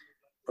hall.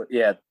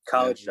 Yeah,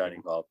 college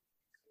dining hall.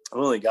 We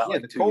only got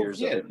like 2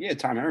 years of it. Yeah,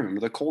 Tom, I remember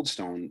the Cold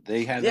Stone.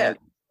 They had that.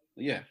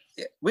 Yeah.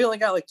 We only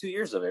got like 2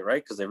 years of it,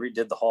 right? Because they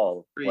redid the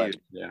hall. 3 years.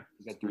 Yeah.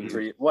 We got 3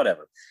 years.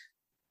 Whatever.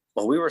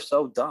 Well, we were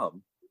so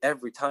dumb.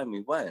 Every time we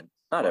went,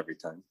 not every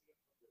time,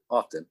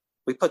 often,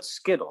 we put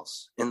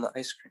Skittles in the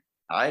ice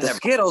cream.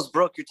 Skittles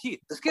broke your teeth.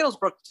 The Skittles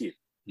broke your teeth.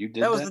 You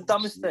did that was the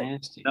dumbest thing.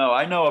 No,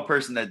 I know a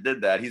person that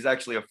did that. He's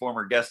actually a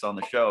former guest on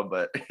the show,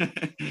 but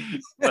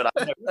I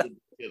never did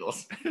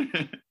Skittles.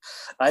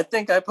 I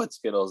think I put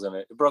Skittles in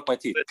it. It broke my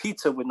teeth.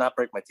 Pizza would not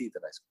break my teeth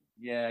in ice cream.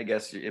 Yeah, I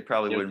guess it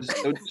probably wouldn't.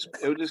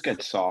 It would just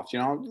get soft.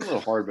 A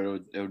little hard, but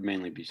it would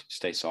mainly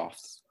stay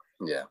soft.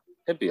 Yeah,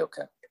 it'd be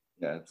okay.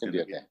 Yeah, it'd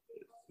be okay.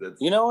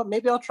 You know what?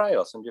 Maybe I'll try it.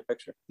 I'll send you a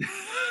picture.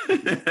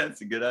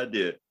 That's a good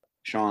idea.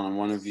 Sean,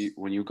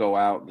 when you go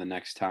out the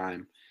next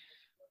time,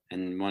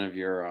 and one of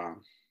your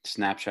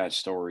Snapchat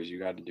stories, you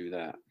got to do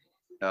that.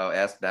 Oh,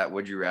 ask that.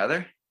 Would you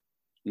rather?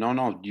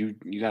 No, you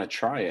got to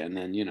try it and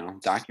then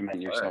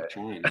document yourself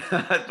trying.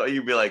 I thought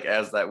you'd be like,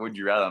 ask that. Would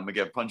you rather? I'm gonna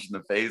get punched in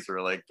the face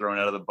or like thrown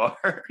out of the bar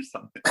or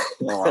something.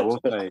 Well, I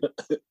will say,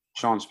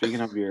 Sean.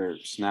 Speaking of your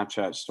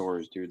Snapchat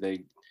stories, dude,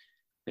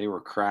 they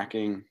were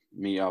cracking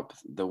me up.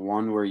 The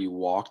one where you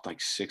walked like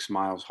 6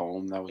 miles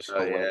home, that was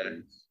hilarious. Yeah.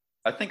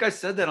 I think I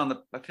said that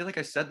I feel like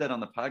I said that on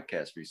the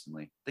podcast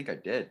recently. I think I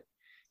did.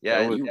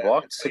 Yeah, you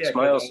walked 6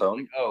 miles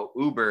home.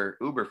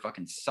 Uber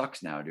fucking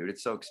sucks now, dude.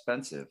 It's so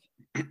expensive.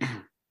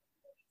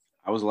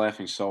 I was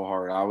laughing so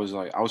hard. I was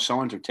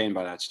so entertained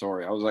by that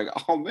story. I was like,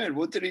 oh man,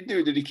 what did he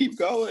do? Did he keep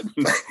going?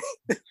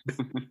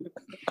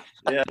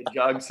 Yeah, he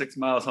jogged 6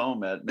 miles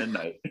home at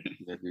midnight.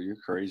 Yeah, dude, you're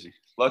crazy.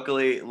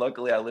 Luckily,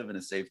 I live in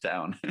a safe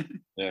town.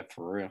 Yeah,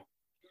 for real.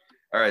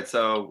 All right,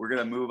 so we're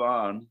gonna move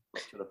on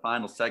to the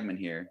final segment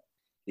here,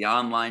 the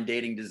online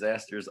dating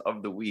disasters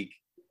of the week,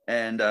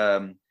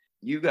 and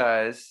you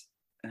guys,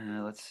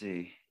 let's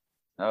see.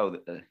 Oh,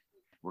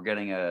 we're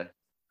getting a.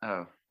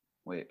 Oh,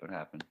 wait, what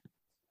happened?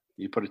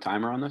 You put a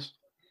timer on this?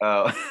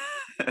 Oh.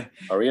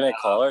 Are we gonna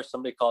call her?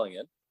 Somebody calling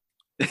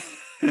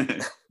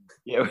in?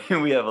 Yeah,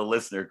 we have a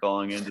listener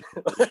calling in.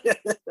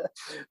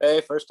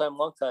 Hey, first time,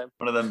 long time.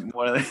 One of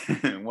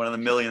the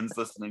millions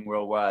listening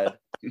worldwide.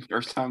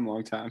 First time,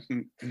 long time.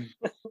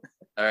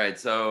 All right,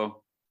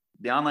 so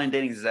the online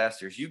dating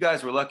disasters. You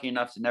guys were lucky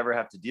enough to never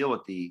have to deal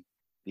with the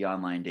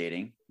online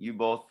dating. You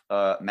both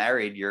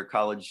married your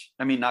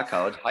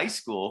high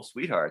school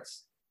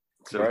sweethearts.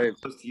 So right.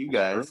 Close to you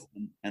guys,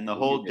 and the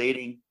whole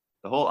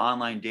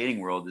online dating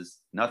world is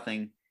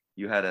nothing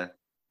you had to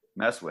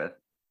mess with,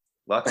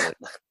 luckily.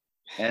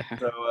 And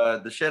so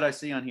the shit I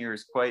see on here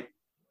is quite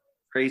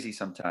crazy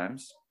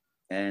sometimes.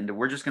 And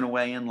we're just going to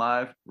weigh in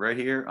live right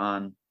here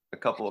on a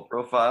couple of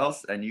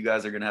profiles, and you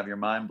guys are going to have your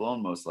mind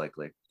blown most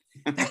likely.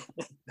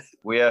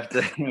 we have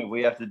to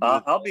do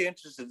I'll be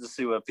interested to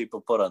see what people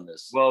put on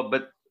this. Well,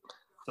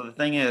 so the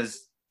thing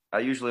is, I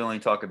usually only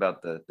talk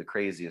about the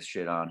craziest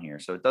shit on here.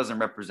 So it doesn't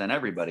represent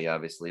everybody,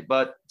 obviously,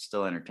 but it's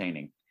still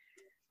entertaining.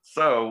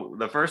 So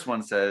the first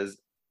one says,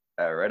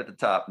 right at the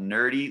top,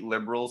 nerdy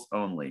liberals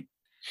only.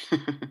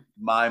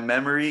 My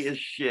memory is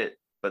shit,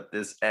 but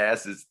this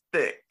ass is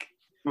thick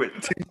with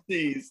 2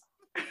 C's.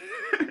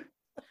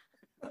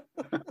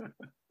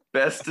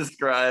 Best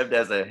described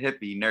as a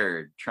hippie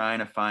nerd trying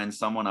to find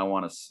someone I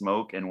want to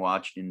smoke and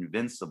watch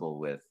Invincible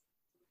with.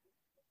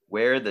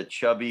 Where the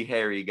chubby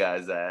hairy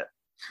guys at?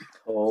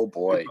 Oh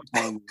boy.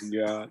 Oh my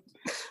God.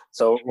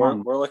 So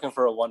we're looking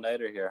for a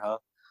one-nighter here, huh?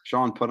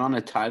 Sean, put on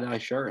a tie-dye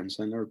shirt and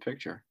send her a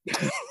picture.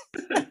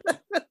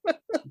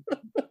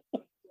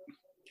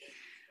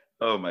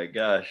 Oh my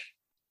gosh.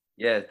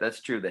 Yeah,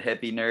 that's true. The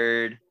hippie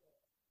nerd.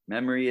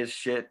 Memory is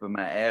shit, but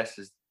my ass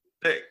is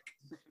thick.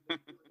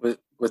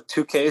 With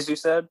 2 Ks, you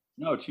said?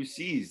 No, 2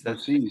 C's. Two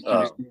That's C's.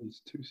 Oh.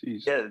 2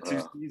 C's. yeah, the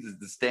 2 C's is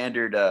the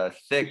standard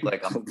thick.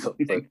 Like I'm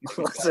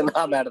Listen,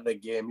 I'm out of the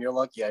game. You're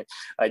lucky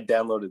I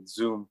downloaded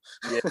Zoom.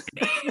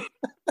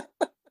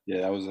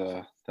 Yeah,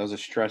 that was a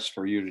stress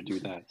for you to do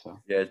that. So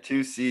yeah,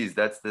 2 C's.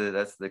 That's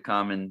the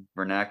common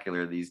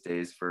vernacular these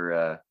days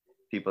for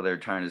people that are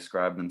trying to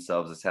describe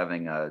themselves as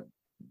having a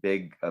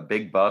big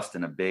bust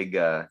and a big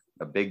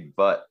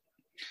butt.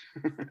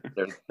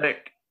 They're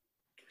thick.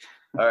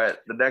 All right,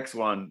 the next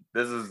one.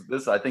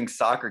 This I think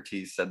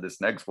Socrates said this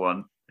next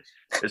one.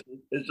 It's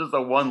just a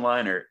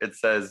one-liner. It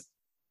says,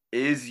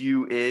 "Is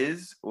you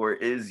is or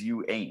is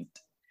you ain't."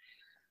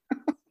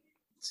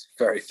 It's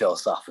very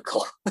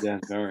philosophical. yeah,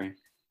 very.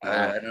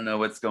 I don't know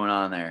what's going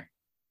on there.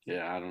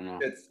 Yeah, I don't know.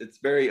 It's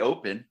very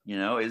open, you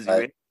know. Is you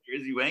is or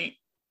is you ain't?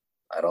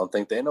 I don't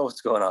think they know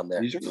what's going on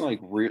there. These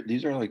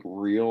are like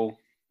real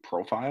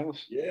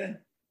profiles. Yeah.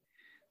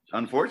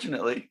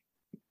 Unfortunately.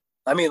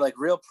 I mean, like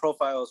real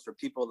profiles for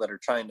people that are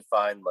trying to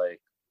find like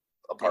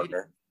a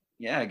partner.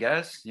 Yeah, I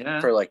guess.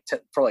 Yeah. For like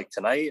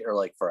tonight or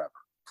like forever.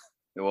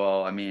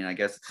 Well, I mean, I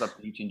guess it's up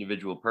to each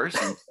individual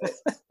person.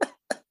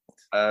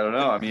 I don't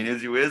know. I mean,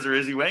 is you is or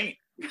is you ain't?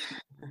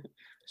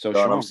 So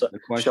Sean,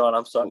 Sean,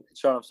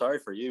 I'm sorry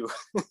for you.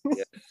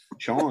 Yeah.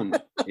 Sean,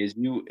 is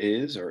you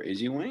is or is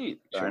you ain't?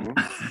 Sean?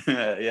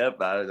 Yep,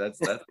 that's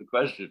the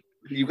question.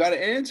 You got to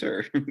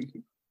answer.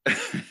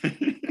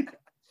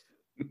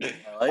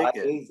 I like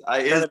it.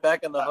 Turn it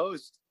back on the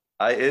host.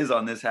 I is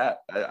on this app.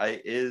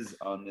 I is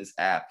on this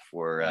app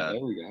for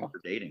there we go.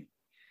 for dating.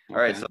 Okay.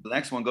 All right, so the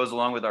next one goes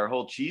along with our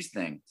whole cheese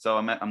thing. So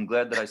I'm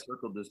glad that I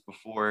circled this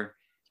before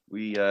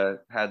we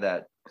had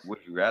that. Would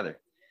you rather?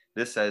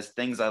 This says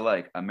things I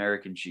like: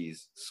 American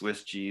cheese,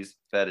 Swiss cheese,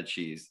 feta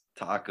cheese,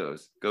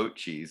 tacos, goat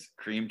cheese,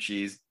 cream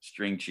cheese,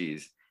 string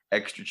cheese,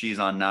 extra cheese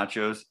on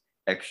nachos,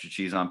 extra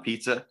cheese on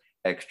pizza,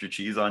 extra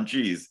cheese on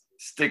cheese,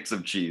 sticks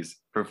of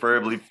cheese,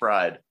 preferably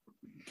fried.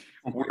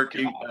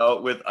 Working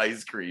out with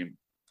ice cream.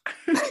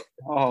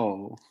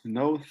 Oh,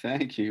 no,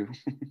 thank you.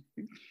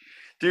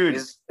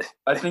 Dude,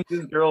 I think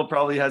this girl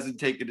probably hasn't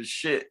taken a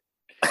shit.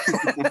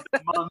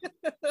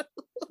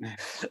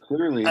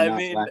 Clearly not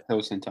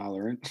lactose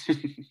intolerant.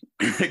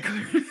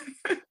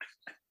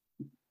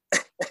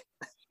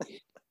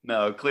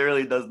 No,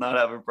 clearly does not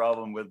have a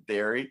problem with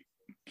dairy.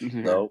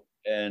 Nope.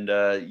 And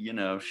you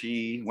know,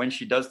 when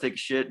she does take a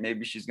shit,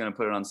 maybe she's gonna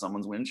put it on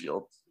someone's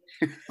windshield.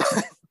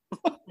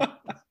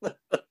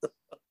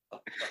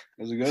 That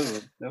was a good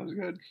one. That was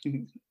good.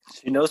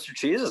 She knows her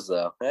cheeses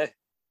though. Hey.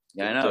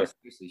 Yeah, I know.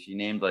 Seriously, she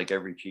named like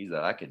every cheese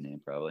that I could name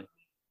probably.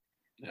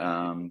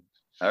 All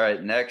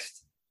right,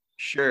 next.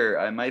 Sure,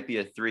 I might be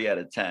a 3 out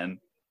of 10,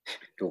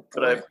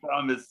 but I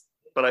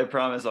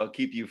promise I'll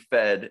keep you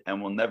fed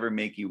and will never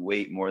make you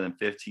wait more than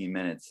 15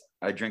 minutes.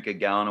 I drink a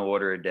gallon of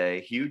water a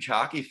day. Huge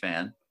hockey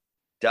fan.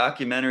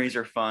 Documentaries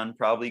are fun,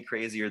 probably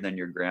crazier than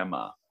your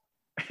grandma.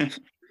 Okay.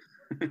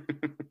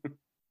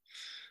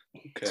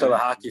 So the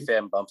hockey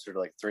fan bumps her to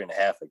like 3.5,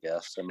 I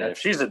guess. I mean, if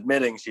she's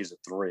admitting she's a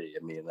 3,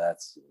 I mean,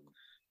 that's.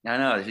 I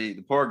know.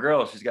 The poor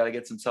girl, she's got to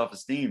get some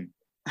self-esteem.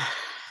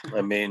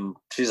 I mean,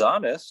 she's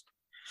honest.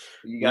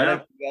 You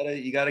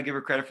gotta give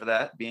her credit for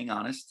that, being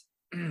honest.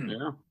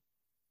 Yeah,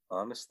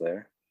 honest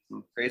there.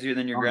 Crazier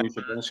than your grandma.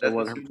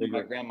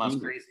 My grandma's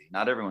crazy.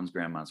 Not everyone's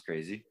grandma's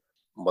crazy.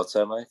 What's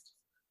that, Mike?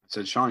 I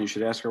said, Sean, you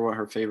should ask her what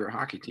her favorite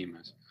hockey team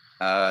is.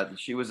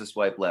 She was a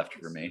swipe left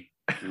for me.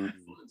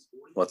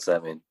 What's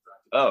that mean?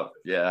 Oh,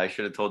 yeah, I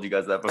should have told you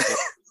guys that before.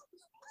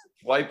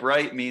 Swipe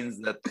right means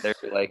that they're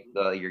like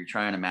you're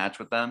trying to match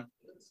with them.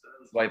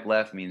 Swipe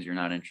left means you're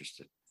not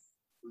interested.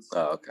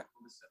 Oh, okay.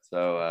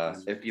 So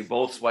if you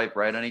both swipe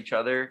right on each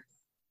other,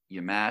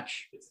 you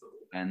match.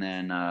 And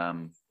then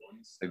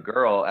the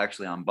girl,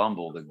 actually on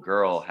Bumble, the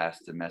girl has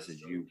to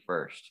message you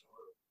first.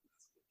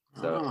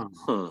 So,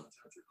 so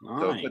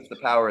it puts the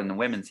power in the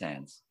women's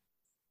hands.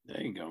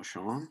 There you go,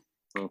 Sean.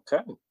 Okay.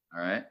 All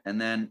right. And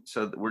then,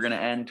 so we're going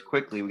to end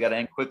quickly. We got to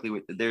end quickly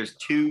with, there's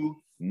 2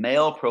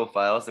 male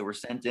profiles that were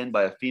sent in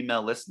by a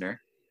female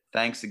listener.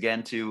 Thanks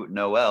again to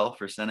Noelle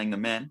for sending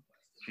them in.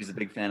 She's a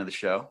big fan of the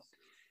show.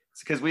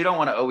 It's because we don't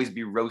want to always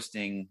be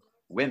roasting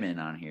women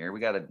on here.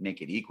 We got to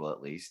make it equal,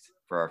 at least,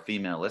 for our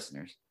female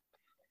listeners.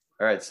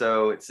 All right.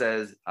 So it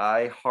says,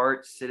 I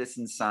heart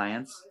citizen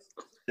science,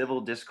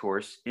 civil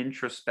discourse,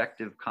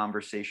 introspective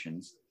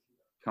conversations,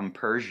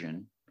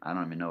 compersion. I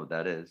don't even know what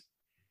that is.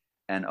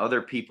 And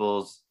other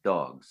people's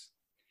dogs.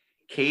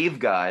 Cave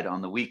guide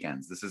on the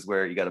weekends. This is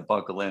where you got to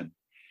buckle in.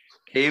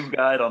 cave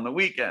guide on the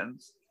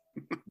weekends,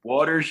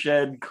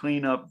 watershed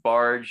cleanup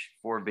barge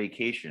for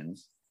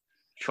vacations,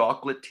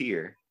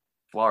 chocolatier,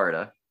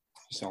 Florida.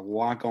 There's a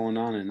lot going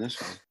on in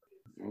this one.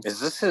 Is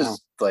this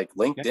his like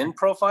LinkedIn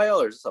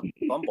profile or is this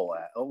a Bumble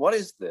ad? What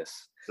is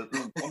this? This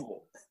is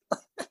Bumble.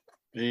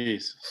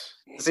 Jesus.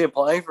 Is he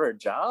applying for a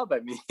job? I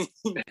mean,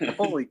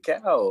 holy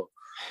cow.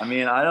 I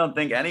mean, I don't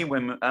think any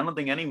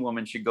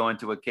woman should go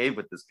into a cave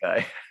with this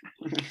guy.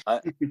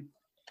 I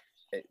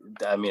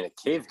mean, a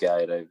cave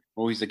guide.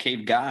 Well, he's a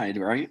cave guide,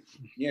 right?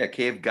 Yeah,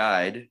 cave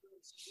guide.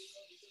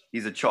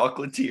 He's a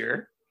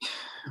chocolatier.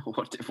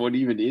 What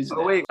even is that?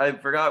 Oh wait, I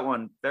forgot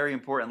one very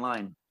important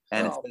line.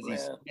 And it says man.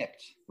 he's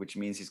snipped, which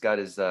means he's got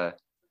his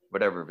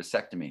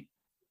vasectomy.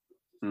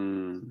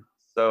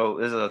 So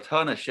there's a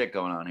ton of shit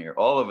going on here,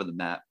 all over the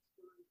map.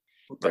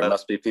 There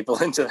must be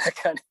people into that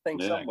kind of thing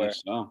somewhere. I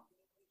guess so.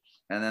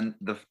 And then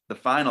the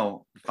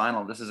final,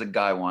 this is a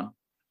guy one.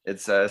 It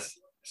says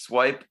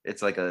swipe.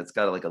 It's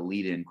got like a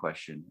lead-in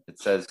question. It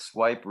says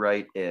swipe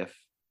right if ...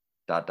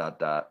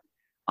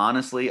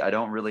 Honestly, I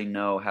don't really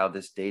know how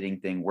this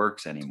dating thing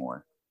works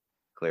anymore.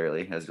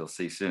 Clearly, as you'll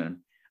see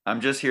soon. I'm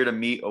just here to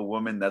meet a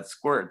woman that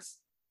squirts.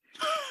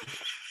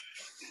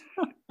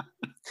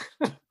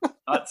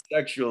 Not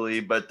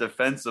sexually, but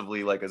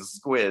defensively, like a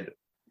squid.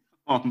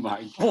 Oh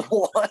my God.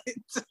 What?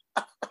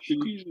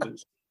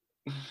 Jesus.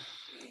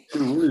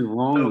 Dude, what is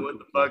wrong with what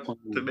the fuck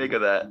to make of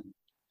that?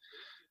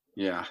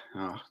 Yeah.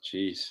 Oh,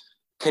 jeez.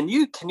 Can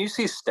you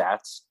see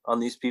stats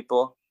on these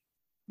people?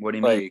 What do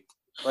you mean?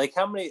 Like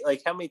how many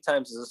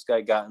times has this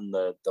guy gotten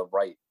the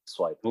right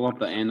swipe? Pull up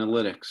the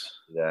analytics.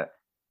 Yeah.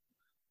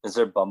 Is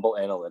there Bumble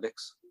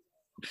analytics?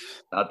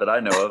 Not that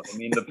I know of. I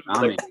mean,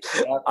 Tommy,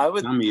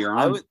 you're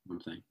on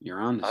something. You're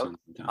on to something.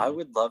 Tommy. I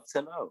would love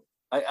to know.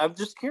 I'm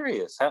just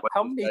curious.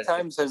 How many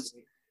times has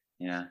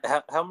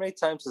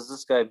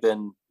this guy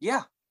been?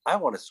 Yeah, I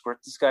want to squirt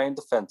this guy in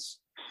defense.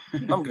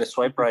 I'm gonna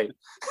swipe right.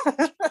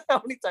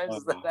 How many times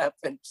has that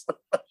happened?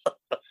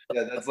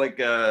 Yeah, that's like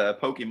a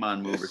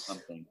Pokemon move or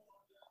something.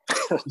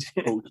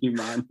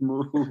 Pokemon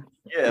move.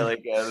 Yeah,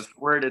 like a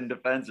squirt in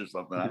defense or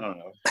something. I don't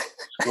know.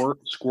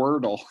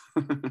 Squirtle.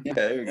 Yeah,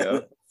 there you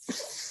go.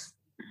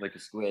 Like a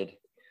squid.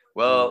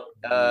 Well,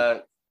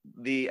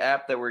 the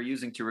app that we're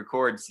using to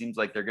record seems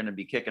like they're going to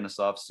be kicking us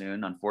off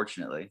soon,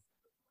 unfortunately.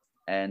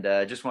 And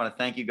I just want to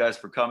thank you guys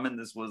for coming.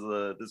 This was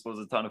a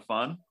ton of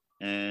fun,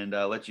 and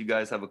I'll let you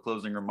guys have a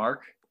closing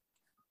remark.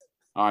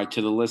 All right,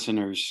 to the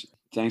listeners,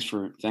 thanks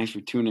for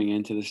tuning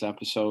into this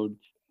episode.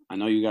 I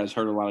know you guys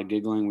heard a lot of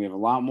giggling. We have a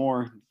lot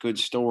more good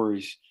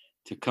stories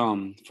to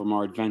come from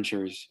our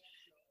adventures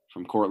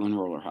from Cortland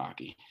roller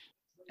hockey.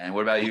 And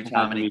what about you,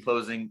 Tom? Any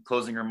closing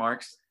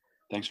remarks?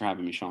 Thanks for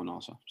having me, Sean.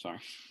 Also, sorry.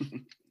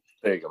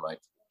 There you go,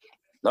 Mike.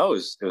 No,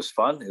 it was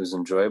fun. It was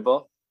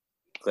enjoyable.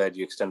 Glad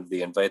you extended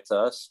the invite to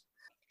us.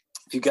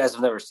 If you guys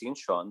have never seen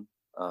Sean,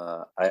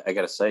 I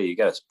gotta say you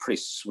got a pretty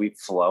sweet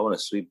flow and a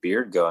sweet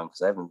beard going,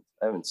 because I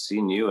haven't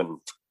seen you in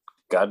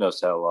God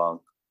knows how long.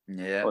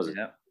 Yeah, what was it?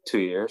 2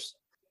 years.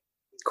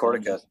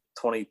 Cortica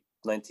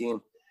 2019.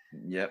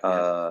 Yep.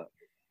 No,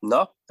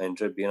 I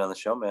enjoyed being on the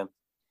show, man.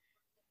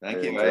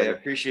 Thank you. I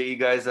appreciate you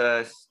guys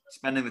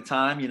spending the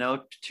time. You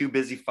know, two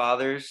busy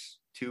fathers,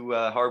 two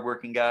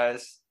hardworking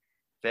guys,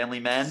 family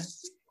men,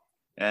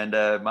 and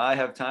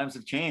times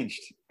have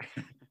changed.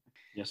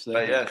 Yes,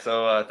 but yeah.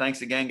 So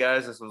thanks again,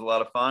 guys. This was a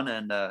lot of fun,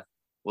 and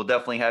we'll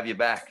definitely have you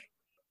back.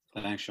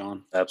 Thanks,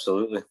 Sean.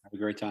 Absolutely. Have a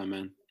great time,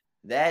 man.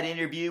 That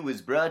interview was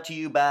brought to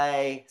you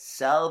by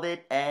Solve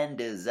It and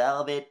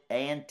Dissolve It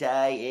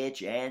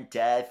Anti-Itch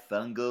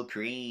Antifungal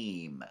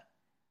Cream.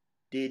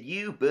 Did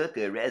you book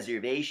a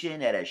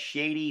reservation at a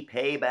shady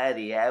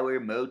pay-by-the-hour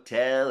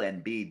motel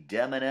and be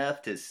dumb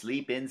enough to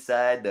sleep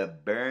inside the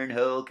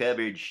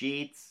burn-hole-covered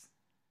sheets?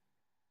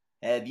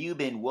 Have you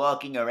been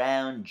walking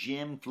around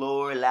gym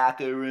floor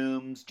locker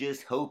rooms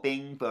just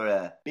hoping for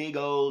a big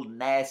old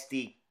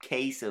nasty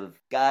case of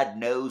God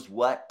knows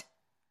what?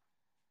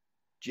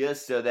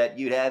 Just so that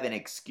you'd have an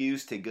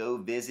excuse to go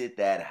visit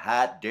that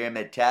hot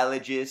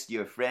dermatologist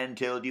your friend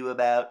told you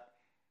about?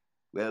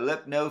 Well,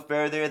 look no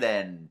further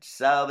than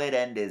Solve It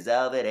and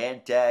Dissolve It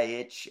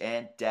Anti-Itch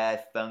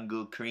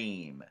Antifungal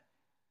Cream.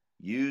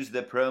 Use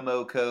the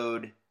promo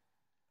code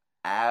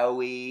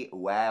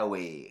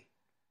OWIE.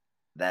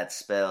 That's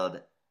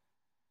spelled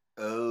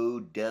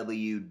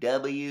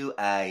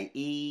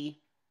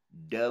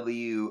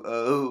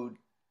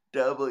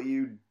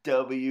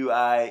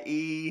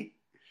OWWIEWOWWIE.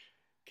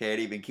 Can't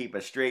even keep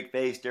a straight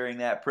face during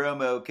that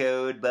promo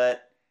code,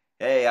 but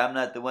hey, I'm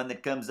not the one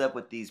that comes up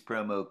with these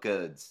promo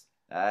codes.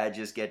 I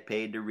just get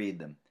paid to read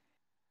them.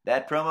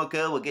 That promo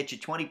code will get you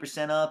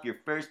 20% off your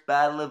first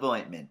bottle of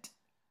ointment.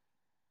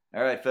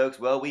 All right, folks.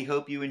 Well, we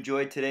hope you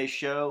enjoyed today's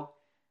show.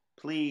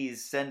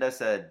 Please send us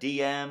a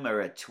DM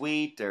or a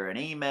tweet or an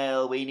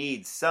email. We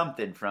need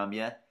something from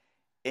you.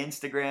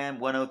 Instagram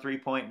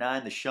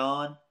 103.9 The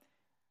Sean.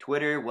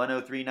 Twitter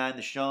 1039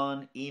 The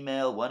Sean.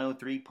 Email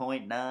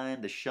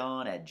 103.9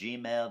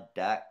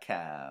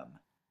 thesean@gmail.com.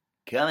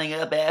 Coming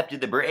up after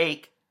the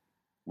break,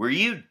 were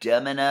you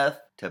dumb enough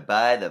to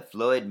buy the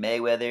Floyd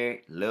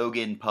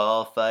Mayweather-Logan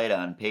Paul fight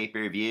on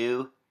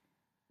pay-per-view?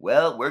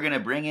 Well, we're going to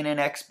bring in an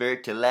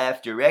expert to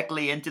laugh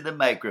directly into the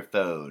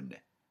microphone.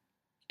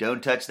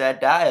 Don't touch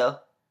that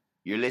dial.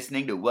 You're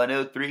listening to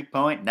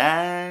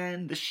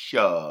 103.9 The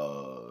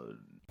Shaw.